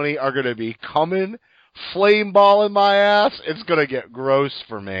Bernardoni are going to be coming, flame balling my ass. It's going to get gross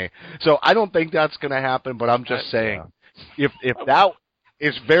for me. So I don't think that's going to happen, but I'm just saying, if that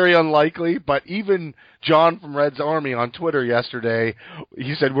is very unlikely, but even John from Red's Army on Twitter yesterday,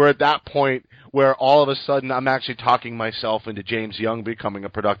 he said we're at that point where all of a sudden I'm actually talking myself into James Young becoming a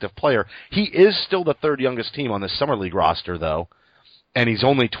productive player. He is still the 3rd youngest team on the Summer League roster, though, and he's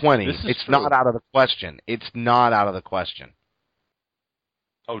only 20. It's true. Not out of the question. It's not out of the question.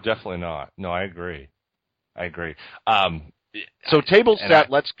 Oh, definitely not. No, I agree. So table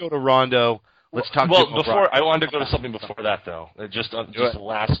set, let's go to Rondo. Let's talk. Well, I wanted to go to something before that, though. Just the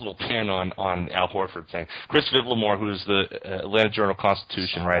last little pin on Al Horford thing. Chris Vivlamore, who is the Atlanta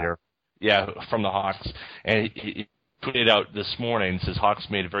Journal-Constitution writer, from the Hawks, and he put it out this morning. Says Hawks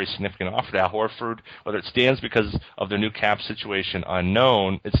made a very significant offer to Al Horford. Whether it stands because of their new cap situation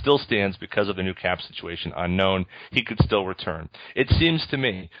unknown, it still stands because of the new cap situation unknown. He could still return. It seems to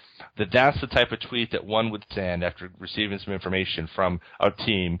me that that's the type of tweet that one would send after receiving some information from a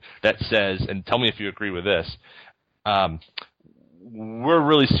team that says, and tell me if you agree with this, we're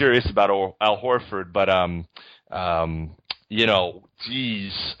really serious about Al Horford, but you know,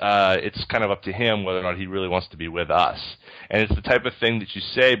 it's kind of up to him whether or not he really wants to be with us. And it's the type of thing that you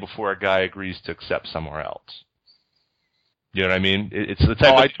say before a guy agrees to accept somewhere else. You know what I mean? It's the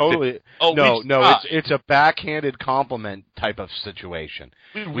type it's a backhanded compliment type of situation.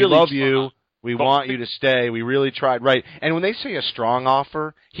 We love you. We want you to stay. We really tried. Right. And when they say a strong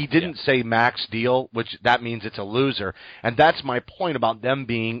offer, he didn't say max deal, which that means it's a loser. And that's my point about them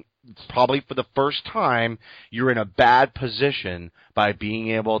being probably for the first time, you're in a bad position by being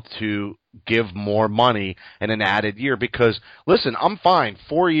able to give more money in an added year. Because, listen, I'm fine.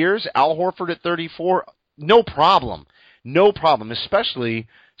 4 years, Al Horford at 34, no problem. No problem, especially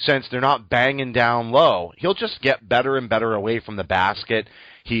since they're not banging down low, he'll just get better and better away from the basket.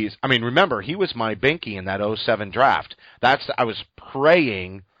 Remember, he was my binky in that 07 draft. I was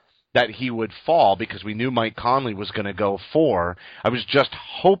praying that he would fall because we knew Mike Conley was going to go 4. I was just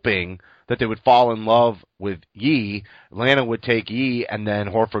hoping that they would fall in love with Yee. Atlanta would take Yee, and then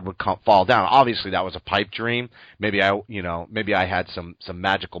Horford would fall down. Obviously, that was a pipe dream. Maybe I had some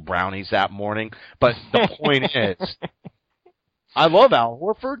magical brownies that morning. But the point is, I love Al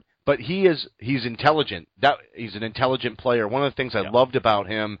Horford, but he's intelligent. He's an intelligent player. One of the things I loved about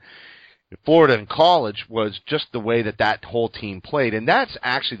him in Florida in college was just the way that whole team played. And that's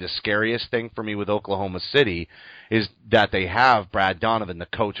actually the scariest thing for me with Oklahoma City, is that they have Brad Donovan, the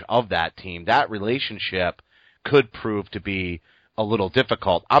coach of that team. That relationship could prove to be a little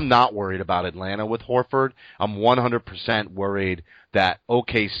difficult. I'm not worried about Atlanta with Horford. I'm 100% worried that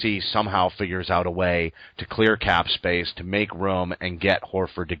OKC somehow figures out a way to clear cap space, to make room, and get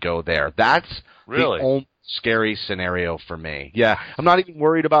Horford to go there. That's really the only scary scenario for me. Yeah, I'm not even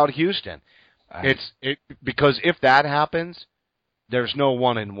worried about Houston. Because if that happens, there's no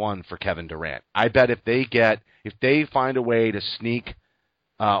 1-1 for Kevin Durant. I bet if they find a way to sneak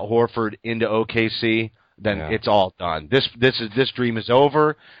Horford into OKC, then it's all done. This dream is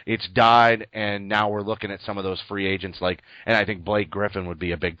over. It's died, and now we're looking at some of those free agents and I think Blake Griffin would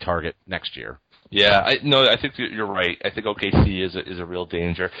be a big target next year. Yeah, I think that you're right. I think OKC is a real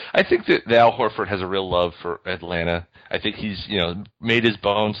danger. I think that Al Horford has a real love for Atlanta. I think he's made his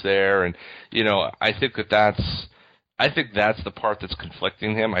bones there, and I think that's the part that's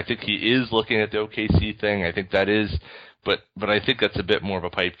conflicting him. I think he is looking at the OKC thing. I think that is, but I think that's a bit more of a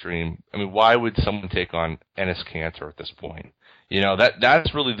pipe dream. I mean, why would someone take on Enes Kanter at this point?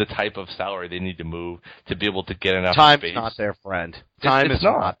 That's really the type of salary they need to move to be able to get enough space. Time's not their friend. Time is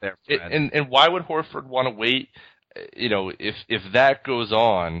not their friend. And why would Horford want to wait? If that goes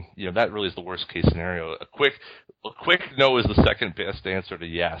on, that really is the worst case scenario. A quick no is the second best answer to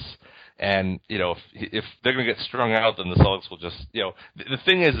yes. And if they're going to get strung out, then the Celtics will just the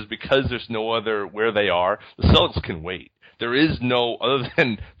thing is because there's no other where they are, the Celtics can wait. There is no other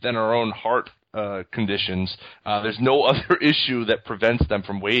than our own heart conditions. There's no other issue that prevents them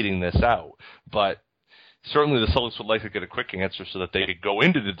from waiting this out. But certainly the Celtics would like to get a quick answer so that they could go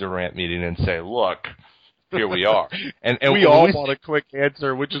into the Durant meeting and say, look, here we are. And we all want a quick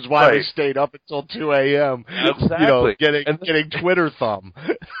answer, which is why we stayed up until 2 a.m. Exactly. Getting Twitter thumb.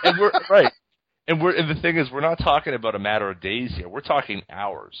 And we're right. And the thing is, we're not talking about a matter of days here. We're talking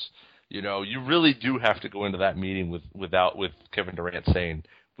hours. You really do have to go into that meeting with Kevin Durant saying,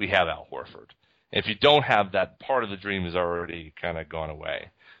 we have Al Horford. If you don't have that, part of the dream has already kind of gone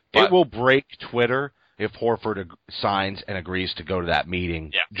away. But it will break Twitter if Horford signs and agrees to go to that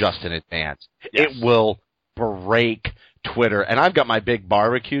meeting just in advance. Yes. It will break Twitter. And I've got my big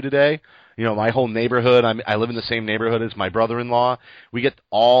barbecue today. My whole neighborhood, I live in the same neighborhood as my brother-in-law. We get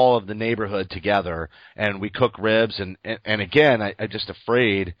all of the neighborhood together, and we cook ribs. And again, I'm just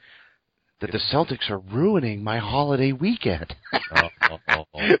afraid that the Celtics are ruining my holiday weekend.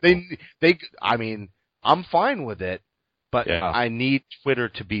 I'm fine with it, but I need Twitter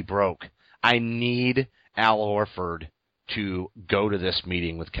to be broke. I need Al Horford to go to this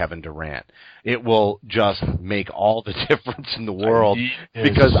meeting with Kevin Durant. It will just make all the difference in the world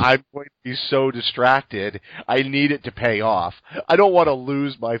because I'm going to be so distracted. I need it to pay off. I don't want to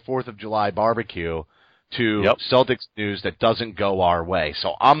lose my 4th of July barbecue to Celtics news that doesn't go our way.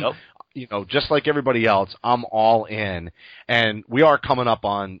 So I'm just like everybody else, I'm all in. And we are coming up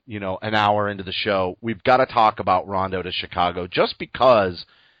on, an hour into the show. We've got to talk about Rondo to Chicago just because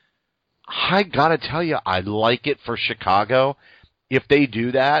I got to tell you, I like it for Chicago. If they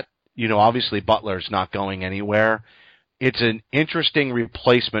do that, obviously Butler's not going anywhere. It's an interesting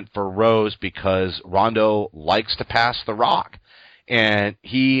replacement for Rose because Rondo likes to pass the rock. And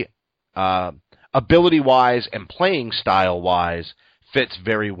he, ability-wise and playing style-wise, fits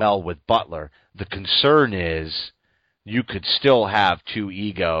very well with Butler. The concern is you could still have two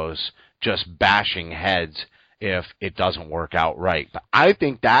egos just bashing heads if it doesn't work out right. But I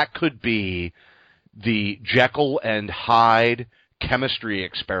think that could be the Jekyll and Hyde chemistry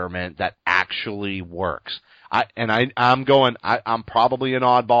experiment that actually works. I'm probably an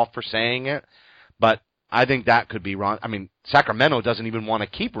oddball for saying it, but I think that could be Rondo. Sacramento doesn't even want to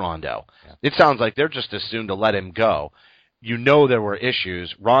keep Rondo. Yeah. It sounds like they're just as soon to let him go. There were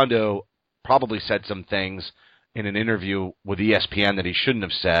issues. Rondo probably said some things in an interview with ESPN that he shouldn't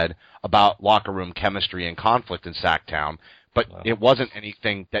have said about locker room chemistry and conflict in Sacktown, but it wasn't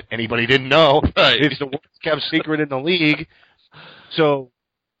anything that anybody didn't know. Right. It's the worst kept secret in the league. So,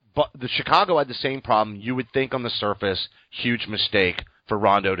 but the Chicago had the same problem. You would think on the surface, huge mistake for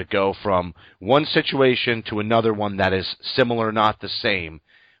Rondo to go from one situation to another one that is similar, not the same.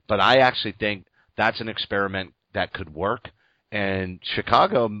 But I actually think that's an experiment that could work, and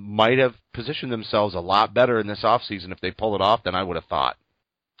Chicago might have positioned themselves a lot better in this offseason if they pull it off than I would have thought.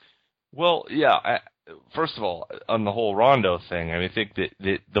 Well, yeah. First of all, on the whole Rondo thing, I mean, I think that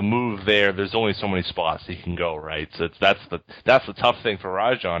the move there, there's only so many spots he can go, right? So that's the tough thing for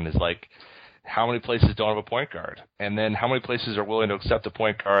Rajon is like, how many places don't have a point guard? And then how many places are willing to accept a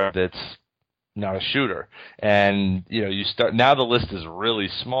point guard that's not a shooter? And, now the list is really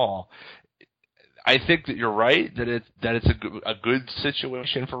small. I think that you're right, that it's a good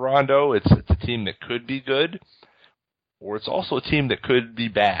situation for Rondo. It's a team that could be good, or it's also a team that could be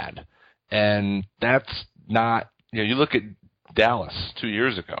bad. And that's not, you look at Dallas 2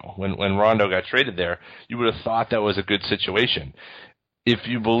 years ago when Rondo got traded there, you would have thought that was a good situation. If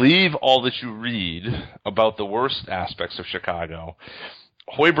you believe all that you read about the worst aspects of Chicago,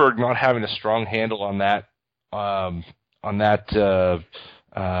 Hoiberg not having a strong handle on that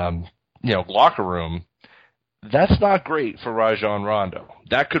locker room, that's not great for Rajon Rondo.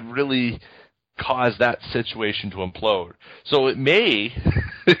 That could really cause that situation to implode. So it may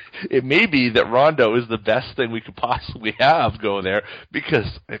be that Rondo is the best thing we could possibly have go there,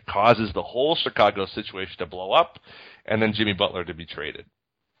 because it causes the whole Chicago situation to blow up and then Jimmy Butler to be traded.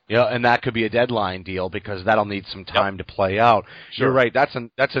 Yeah, and that could be a deadline deal because that'll need some time to play out. Sure. You're right.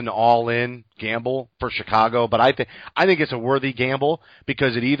 That's an all-in gamble for Chicago, but I think it's a worthy gamble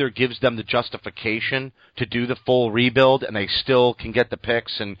because it either gives them the justification to do the full rebuild and they still can get the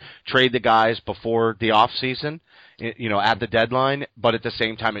picks and trade the guys before the offseason, at the deadline, but at the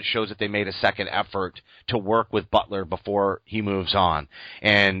same time it shows that they made a second effort to work with Butler before he moves on.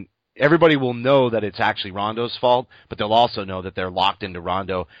 And everybody will know that it's actually Rondo's fault, but they'll also know that they're locked into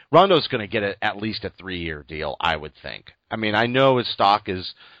Rondo. Rondo's going to get at least a 3-year deal, I would think. I mean, I know his stock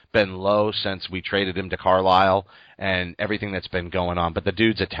has been low since we traded him to Carlisle and everything that's been going on, but the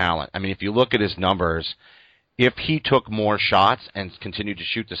dude's a talent. I mean, if you look at his numbers, if he took more shots and continued to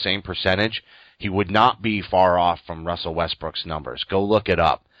shoot the same percentage, he would not be far off from Russell Westbrook's numbers. Go look it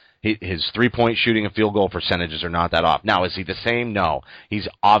up. His three-point shooting and field goal percentages are not that off. Now, is he the same? No. He's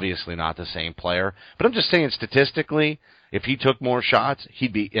obviously not the same player. But I'm just saying statistically, if he took more shots,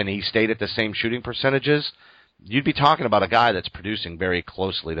 and he stayed at the same shooting percentages, you'd be talking about a guy that's producing very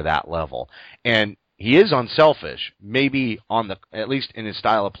closely to that level. And he is unselfish, maybe at least in his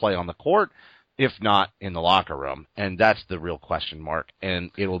style of play on the court, if not in the locker room. And that's the real question mark. And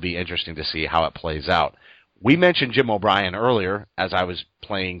it will be interesting to see how it plays out. We mentioned Jim O'Brien earlier as I was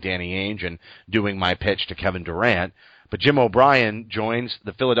playing Danny Ainge and doing my pitch to Kevin Durant, but Jim O'Brien joins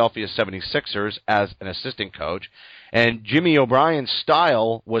the Philadelphia 76ers as an assistant coach, and Jimmy O'Brien's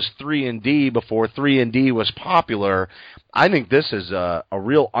style was 3-and-D before 3-and-D was popular. I think this is a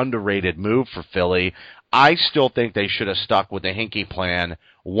real underrated move for Philly. I still think they should have stuck with the Hinkie plan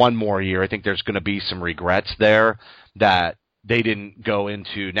one more year. I think there's going to be some regrets there that they didn't go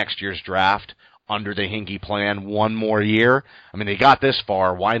into next year's draft under the Hinkie plan one more year. I mean, they got this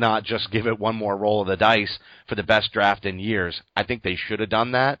far. Why not just give it one more roll of the dice for the best draft in years? I think they should have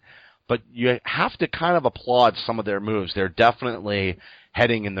done that. But you have to kind of applaud some of their moves. They're definitely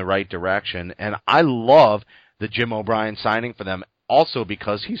heading in the right direction. And I love the Jim O'Brien signing for them also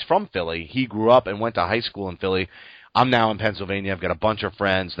because he's from Philly. He grew up and went to high school in Philly. I'm now in Pennsylvania. I've got a bunch of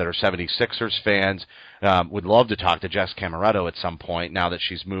friends that are 76ers fans. Would love to talk to Jess Camaretto at some point now that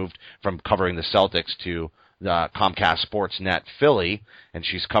she's moved from covering the Celtics to Comcast Sportsnet Philly, and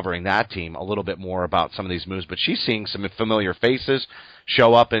she's covering that team a little bit more about some of these moves. But she's seeing some familiar faces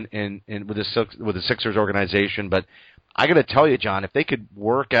show up with the Sixers organization. But I got to tell you, John, if they could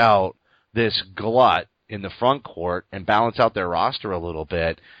work out this glut in the front court and balance out their roster a little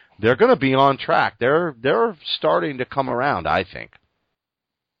bit, they're going to be on track. They're starting to come around, I think.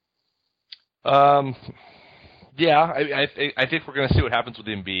 Yeah, I think we're going to see what happens with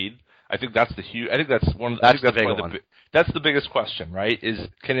Embiid. I think that's the huge. I think that's one. That's the big one. That's the biggest question, right? Is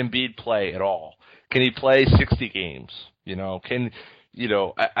can Embiid play at all? Can he play 60 games? I'm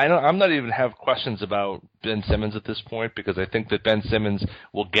not even have questions about Ben Simmons at this point because I think that Ben Simmons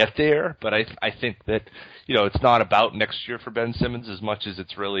will get there, but I think that, it's not about next year for Ben Simmons as much as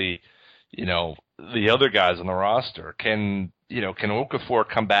it's really, the other guys on the roster. Can Okafor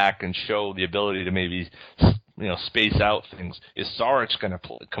come back and show the ability to maybe, space out things? Is Saric going to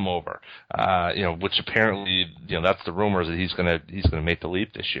come over? Which apparently, that's the rumors that he's going to make the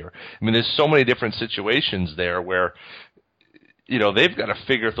leap this year. I mean, there's so many different situations there where, they've got to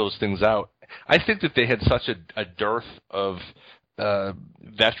figure those things out. I think that they had such a dearth of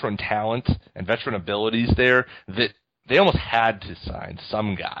veteran talent and veteran abilities there that they almost had to sign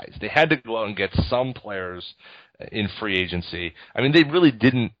some guys. They had to go out and get some players in free agency. I mean, they really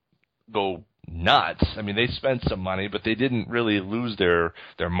didn't go nuts. I mean, they spent some money, but they didn't really lose their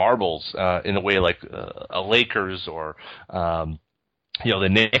marbles in a way like a Lakers or the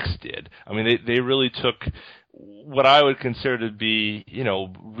Knicks did. I mean, they really took what I would consider to be,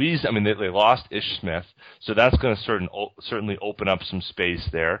 reason. I mean, they lost Ish Smith, so that's going to certainly open up some space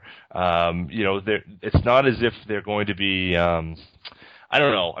there. It's not as if they're going to be, I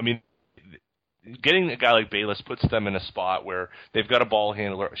don't know. I mean, getting a guy like Bayless puts them in a spot where they've got a ball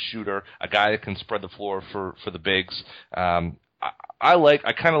handler, a shooter, a guy that can spread the floor for the bigs. I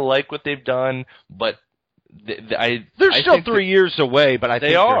kind of like what they've done, but they're still 3 years away, but I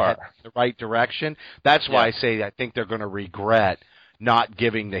think they're heading in the right direction. That's why I say I think they're going to regret not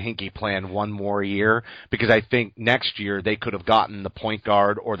giving the Hinkie plan one more year, because I think next year they could have gotten the point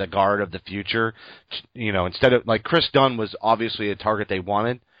guard or the guard of the future. Instead of, like, Chris Dunn was obviously a target they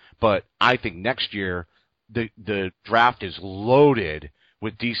wanted, but I think next year the draft is loaded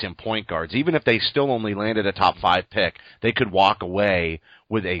with decent point guards. Even if they still only landed a top 5 pick, they could walk away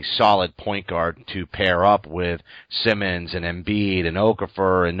with a solid point guard to pair up with Simmons and Embiid and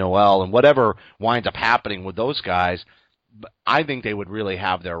Okafor and Noel and whatever winds up happening with those guys. I think they would really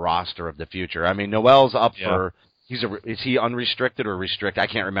have their roster of the future. I mean, Noel's up for... Is he unrestricted or restricted? I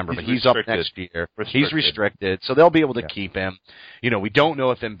can't remember, but he's up next year. He's restricted, so they'll be able to keep him. We don't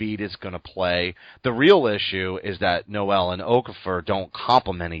know if Embiid is going to play. The real issue is that Noel and Okafor don't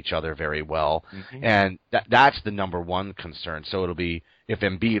complement each other very well, and that's the number one concern. So it'll be, if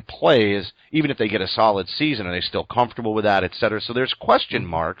Embiid plays, even if they get a solid season, are they still comfortable with that, et cetera? So there's question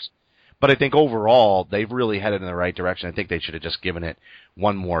marks. But I think overall, they've really headed in the right direction. I think they should have just given it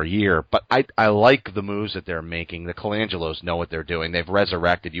one more year. But I like the moves that they're making. The Colangelos know what they're doing. They've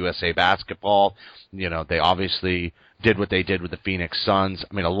resurrected USA basketball. They obviously did what they did with the Phoenix Suns.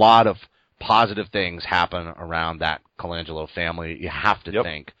 I mean, a lot of positive things happen around that Colangelo family. You have to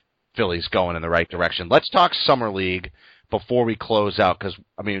think Philly's going in the right direction. Let's talk Summer League before we close out, because,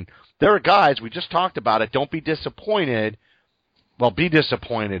 I mean, there are guys, we just talked about it, don't be disappointed. Well, be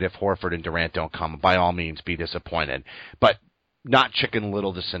disappointed if Horford and Durant don't come. By all means, be disappointed. But not Chicken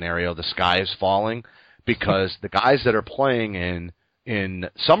Little the scenario, the sky is falling, because the guys that are playing in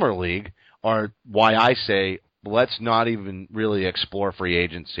Summer League are why I say let's not even really explore free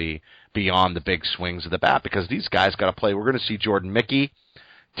agency beyond the big swings of the bat, because these guys got to play. We're going to see Jordan Mickey.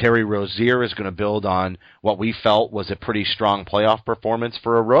 Terry Rozier is going to build on what we felt was a pretty strong playoff performance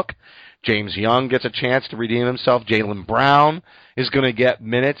for a rook. James Young gets a chance to redeem himself. Jaylen Brown is going to get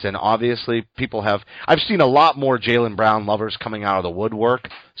minutes, and obviously I've seen a lot more Jaylen Brown lovers coming out of the woodwork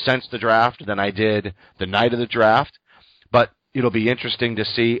since the draft than I did the night of the draft. But it'll be interesting to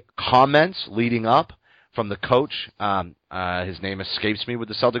see comments leading up from the coach. His name escapes me with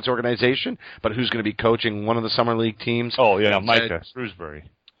the Celtics organization, but who's going to be coaching one of the Summer League teams. Oh, yeah, Micah Shrewsbury.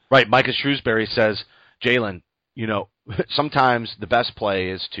 Right, Micah Shrewsbury says, Jaylen, sometimes the best play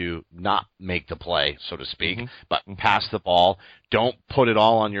is to not make the play, so to speak, but pass the ball. Don't put it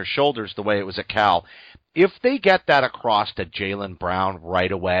all on your shoulders the way it was at Cal. If they get that across to Jaylen Brown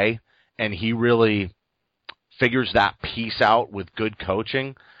right away, and he really figures that piece out with good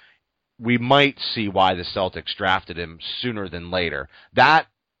coaching, we might see why the Celtics drafted him sooner than later. That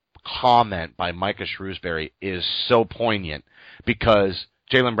comment by Micah Shrewsbury is so poignant, because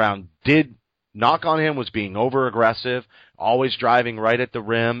Jaylen Brown did knock on him, was being over-aggressive, always driving right at the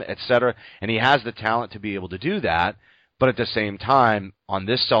rim, etc., and he has the talent to be able to do that, but at the same time, on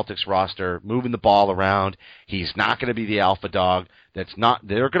this Celtics roster, moving the ball around, he's not going to be the alpha dog. They're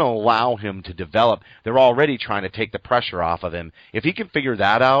going to allow him to develop. They're already trying to take the pressure off of him. If he can figure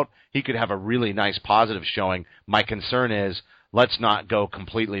that out, he could have a really nice positive showing. My concern is, let's not go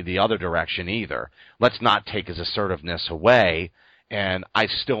completely the other direction either. Let's not take his assertiveness away. And I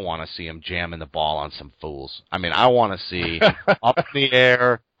still want to see him jamming the ball on some fools. I mean, I want to see up in the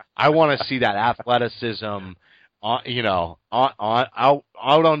air. I want to see that athleticism, out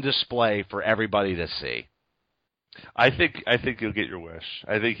on display for everybody to see. I think you'll get your wish.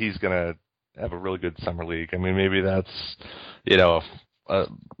 I think he's gonna have a really good summer league. I mean, maybe that's an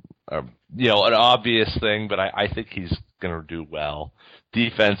obvious thing, but I think he's gonna do well.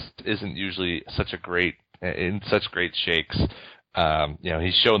 Defense isn't usually in such great shakes.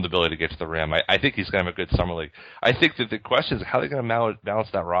 He's shown the ability to get to the rim. I think he's going to have a good summer league. I think that the question is how they're going to balance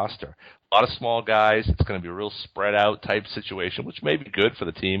that roster. A lot of small guys. It's going to be a real spread out type situation, which may be good for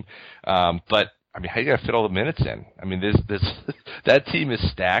the team. But I mean, how are you going to fit all the minutes in? I mean, that team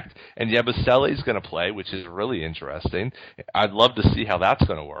is stacked, and Yabusele is going to play, which is really interesting. I'd love to see how that's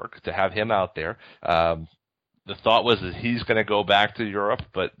going to work, to have him out there. the thought was that he's going to go back to Europe,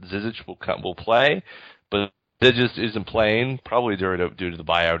 but Zizic will play, but Zizic isn't playing, probably due to the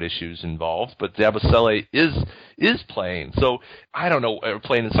buyout issues involved. But Yabusele is playing, so I don't know,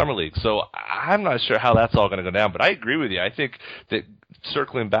 playing in summer league. So I'm not sure how that's all going to go down. But I agree with you. I think that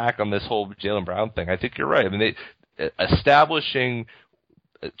circling back on this whole Jaylen Brown thing, I think you're right. I mean,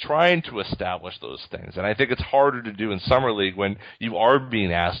 trying to establish those things. And I think it's harder to do in summer league when you are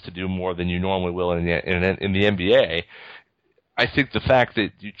being asked to do more than you normally will in the NBA. I think the fact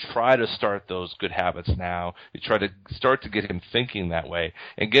that you try to start those good habits now, you try to start to get him thinking that way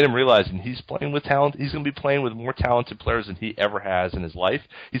and get him realizing he's playing with talent. He's going to be playing with more talented players than he ever has in his life.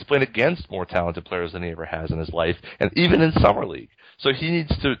 He's playing against more talented players than he ever has in his life, and even in summer league. So he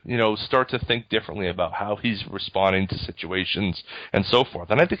needs to, start to think differently about how he's responding to situations and so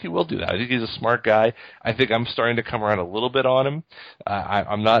forth. And I think he will do that. I think he's a smart guy. I think I'm starting to come around a little bit on him.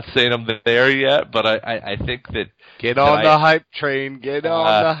 I'm not saying I'm there yet, but I think that Get on the hype train. Get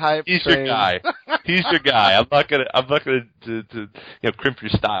on the hype train. He's your guy. He's your guy. I'm not gonna crimp your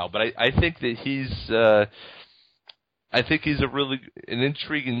style, but I think that he's an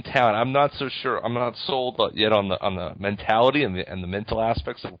intriguing talent. I'm not so sure. I'm not sold yet on the mentality and the mental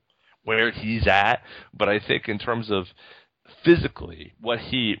aspects of where he's at. But I think in terms of physically what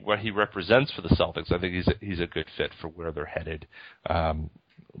he represents for the Celtics, I think he's a good fit for where they're headed.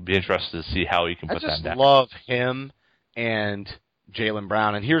 Be interested to see how he can put that down. I just love him and Jaylen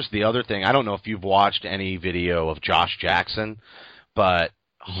Brown. And here's the other thing. I don't know if you've watched any video of Josh Jackson, but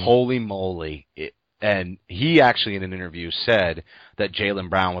holy moly. And he actually in an interview said that Jaylen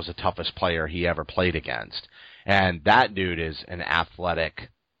Brown was the toughest player he ever played against. And that dude is an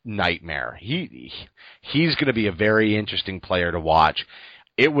athletic nightmare. He's going to be a very interesting player to watch.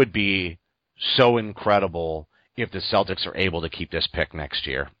 It would be so incredible if the Celtics are able to keep this pick next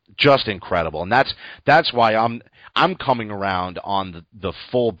year. Just incredible. And that's why I'm coming around on the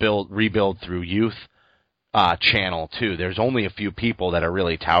full rebuild through youth channel too. There's only a few people that are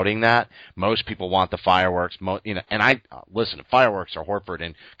really touting that. Most people want the fireworks. And I listen. Fireworks are Horford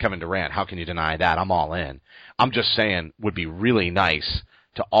and Kevin Durant. How can you deny that? I'm all in. I'm just saying, would be really nice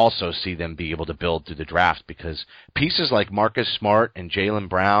to also see them be able to build through the draft, because pieces like Marcus Smart and Jaylen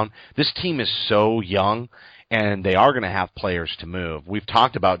Brown, this team is so young. And they are going to have players to move. We've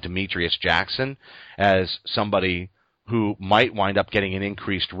talked about Demetrius Jackson as somebody who might wind up getting an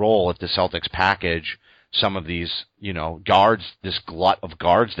increased role if the Celtics package some of these, guards, this glut of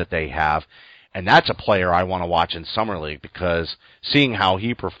guards that they have. And that's a player I want to watch in Summer League, because seeing how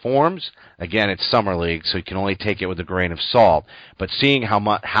he performs, again, it's Summer League, so you can only take it with a grain of salt. But seeing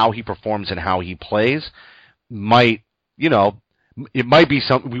how he performs and how he plays might, it might be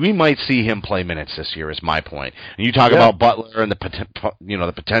we might see him play minutes this year. Is my point. And you talk about Butler and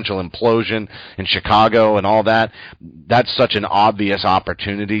the potential implosion in Chicago and all that. That's such an obvious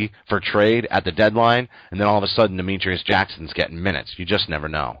opportunity for trade at the deadline, and then all of a sudden Demetrius Jackson's getting minutes. You just never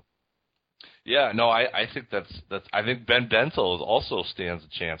know. Yeah, no, I think that's. I think Ben Bentel also stands a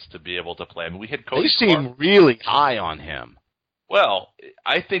chance to be able to play. I mean, we had Cody. They seem really high on him. Well,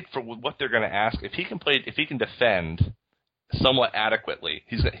 I think for what they're going to ask, if he can defend somewhat adequately,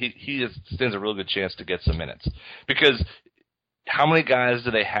 he stands a real good chance to get some minutes. Because how many guys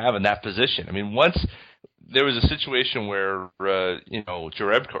do they have in that position? I mean, once there was a situation where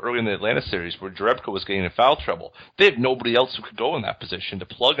Jerebko early in the Atlanta series where Jerebko was getting in foul trouble. They have nobody else who could go in that position to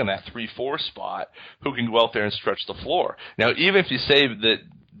plug in that 3-4 spot who can go out there and stretch the floor. Now, even if you say that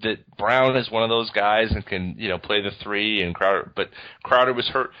Brown is one of those guys and can, play the 3 and Crowder was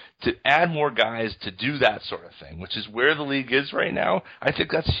hurt, to add more guys to do that sort of thing, which is where the league is right now, I think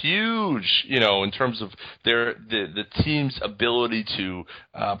that's huge, in terms of the team's ability to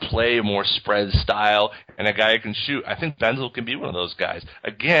play a more spread style and a guy who can shoot. I think Benzel can be one of those guys.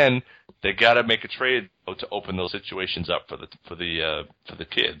 Again, they got to make a trade to open those situations up for the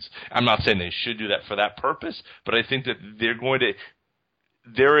kids. I'm not saying they should do that for that purpose, but I think that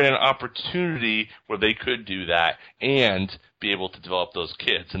they're in an opportunity where they could do that and be able to develop those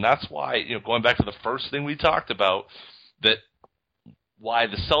kids. And that's why, going back to the first thing we talked about, that why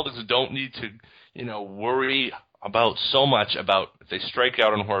the Celtics don't need to, worry about so much about if they strike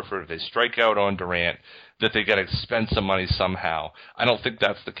out on Horford, if they strike out on Durant, that they got to spend some money somehow. I don't think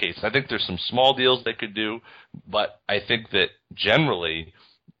that's the case. I think there's some small deals they could do, but I think that generally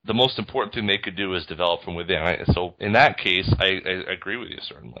the most important thing they could do is develop from within. So in that case, I agree with you,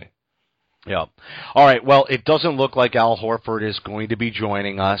 certainly. Yeah. All right. Well, it doesn't look like Al Horford is going to be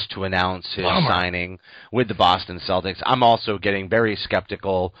joining us to announce his signing with the Boston Celtics. I'm also getting very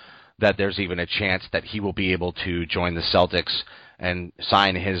skeptical that there's even a chance that he will be able to join the Celtics and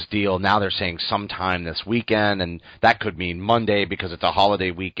sign his deal. Now they're saying sometime this weekend, and that could mean Monday because it's a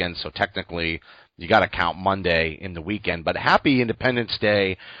holiday weekend, so technically you got to count Monday in the weekend. But happy Independence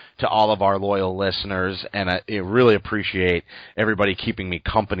Day to all of our loyal listeners, and I really appreciate everybody keeping me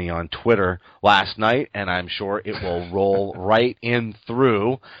company on Twitter last night, and I'm sure it will roll right in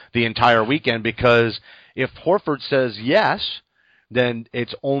through the entire weekend, because if Horford says yes, then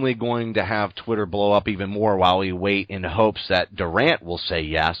it's only going to have Twitter blow up even more while we wait in hopes that Durant will say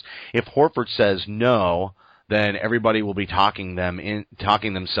yes. If Horford says no, then everybody will be talking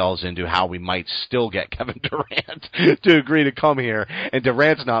themselves into how we might still get Kevin Durant to agree to come here. And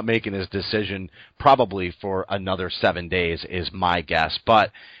Durant's not making his decision probably for another 7 days, is my guess.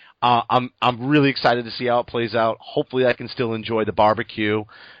 But I'm really excited to see how it plays out. Hopefully I can still enjoy the barbecue.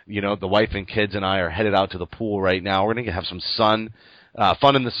 You know, the wife and kids and I are headed out to the pool right now. We're going to have some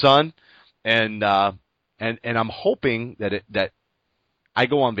fun in the sun. And I'm hoping that I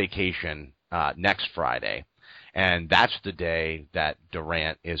go on vacation next Friday. And that's the day that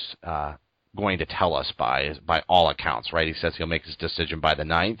Durant is going to tell us by all accounts, right? He says he'll make his decision by the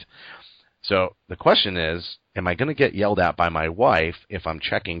 9th. So the question is, am I going to get yelled at by my wife if I'm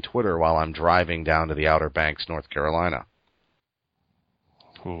checking Twitter while I'm driving down to the Outer Banks, North Carolina?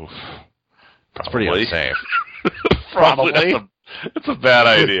 Oof. It's pretty unsafe. Probably. That's a bad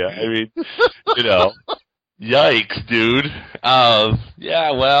idea. I mean, you know, yikes, dude.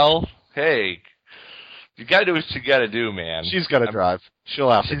 Yeah, well, hey, you got to do what you got to do, man. She's got to drive.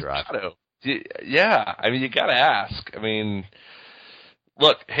 She'll have to drive. Yeah, I mean, you got to ask. I mean,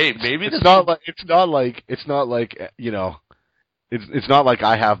 look, hey, maybe it's not like you know, it's not like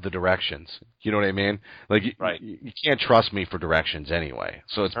I have the directions. You know what I mean? Like, you can't trust me for directions anyway.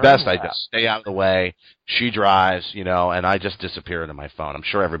 So it's best I just stay out of the way. She drives, you know, and I just disappear into my phone. I'm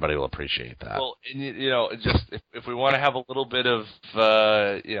sure everybody will appreciate that. Well, and, you know, just if we want to have a little bit of,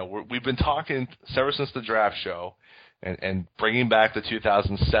 you know, we've been talking ever since the draft show, and bringing back the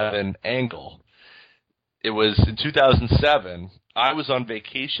 2007 angle. It was in 2007. I was on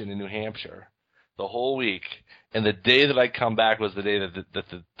vacation in New Hampshire the whole week, and the day that I come back was the day that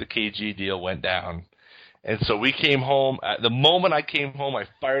the KG deal went down. And so we came home. The moment I came home, I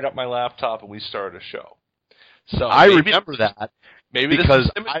fired up my laptop and we started a show. So I remember that. Maybe because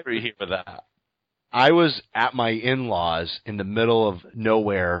there's symmetry here with that. I was at my in-laws in the middle of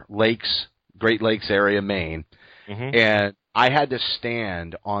nowhere, Great Lakes area, Maine, and I had to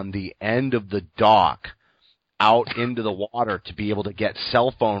stand on the end of the dock out into the water to be able to get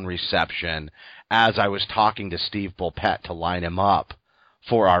cell phone reception as I was talking to Steve Bulpett to line him up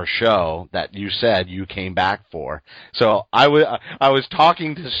for our show that you said you came back for. So I was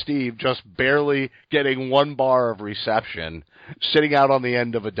talking to Steve, just barely getting one bar of reception, sitting out on the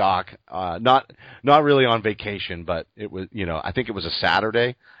end of a dock, not really on vacation, but it was, you know, I think it was a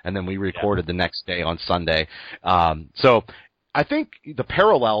Saturday, and then we recorded the next day on Sunday. So I think the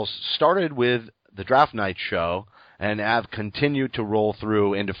parallels started with the Draft Night show and have continued to roll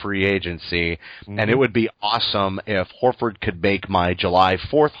through into free agency. And it would be awesome if Horford could make my July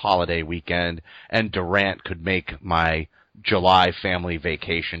 4th holiday weekend and Durant could make my July family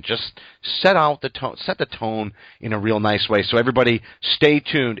vacation. Just set the tone in a real nice way. So everybody stay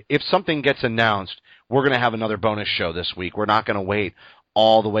tuned. If something gets announced, we're going to have another bonus show this week. We're not going to wait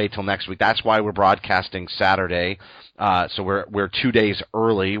all the way till next week. That's why we're broadcasting Saturday. So we're 2 days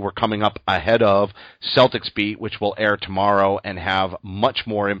early. We're coming up ahead of Celtics Beat, which will air tomorrow and have much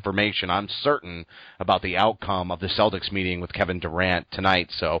more information, I'm certain, about the outcome of the Celtics meeting with Kevin Durant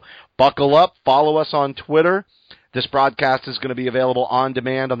tonight. So buckle up. Follow us on Twitter. This broadcast is going to be available on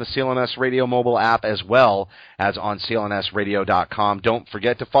demand on the CLNS Radio mobile app as well as on clnsradio.com. Don't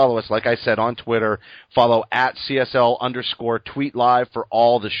forget to follow us, like I said, on Twitter. Follow at @CSL_tweetlive for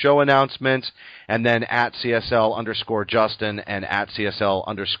all the show announcements, and then at @CSL_Justin and at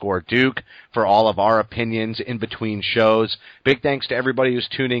 @CSL_Duke for all of our opinions in between shows. Big thanks to everybody who's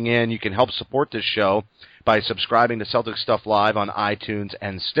tuning in. You can help support this show by subscribing to Celtic Stuff Live on iTunes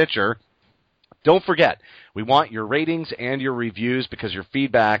and Stitcher. Don't forget, we want your ratings and your reviews because your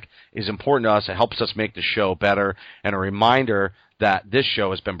feedback is important to us. It helps us make the show better. And a reminder that this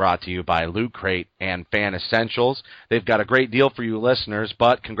show has been brought to you by Loot Crate and Fan Essentials. They've got a great deal for you listeners,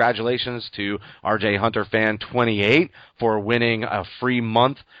 but congratulations to RJ Hunter Fan 28 for winning a free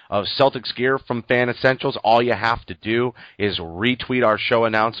month of Celtics gear from Fan Essentials. All you have to do is retweet our show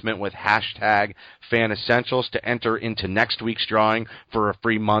announcement with hashtag Fan Essentials to enter into next week's drawing for a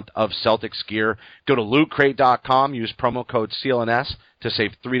free month of Celtics gear. Go to lootcrate.com, use promo code CLNS to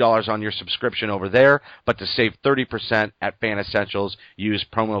save $3 on your subscription over there, but to save 30% at Fan Essentials, use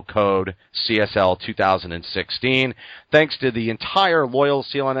promo code CSL2016. Thanks to the entire loyal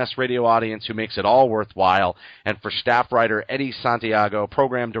CLNS radio audience who makes it all worthwhile, and for staff writer Eddie Santiago,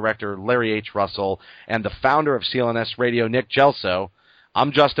 program director Larry H. Russell, and the founder of CLNS Radio, Nick Gelso,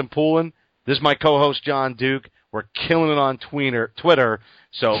 I'm Justin Poulin. This is my co-host, John Duke. We're killing it on Twitter,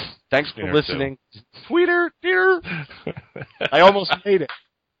 so thanks for listening. Twitter. I almost made it.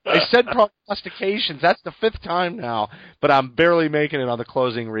 I said prognostications. That's the 5th time now, but I'm barely making it on the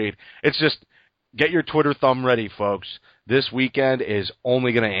closing read. It's just, get your Twitter thumb ready, folks. This weekend is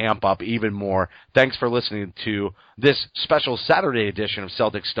only going to amp up even more. Thanks for listening to this special Saturday edition of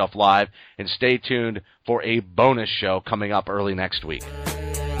Celtic Stuff Live, and stay tuned for a bonus show coming up early next week.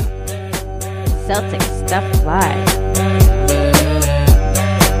 Celtic Stuff Live.